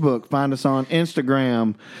Facebook, find us on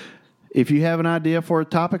Instagram. If you have an idea for a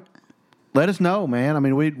topic, let us know, man. I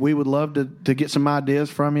mean, we would love to get some ideas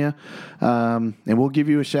from you, and we'll give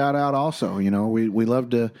you a shout out also. You know, we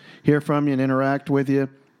love to hear from you and interact with you.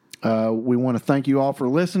 We want to thank you all for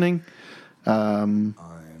listening. Am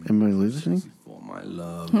I listening? For my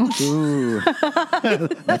love. Ooh.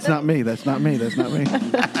 That's not me. That's not me. That's not me.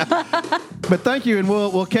 But thank you, and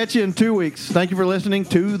we'll catch you in 2 weeks. Thank you for listening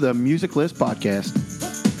to the Music List Podcast.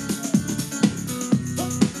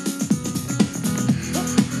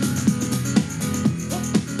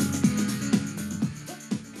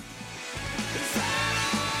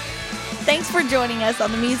 Thanks for joining us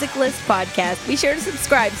on the Music List Podcast. Be sure to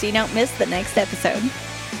subscribe so you don't miss the next episode.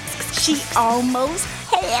 She almost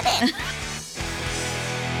had it.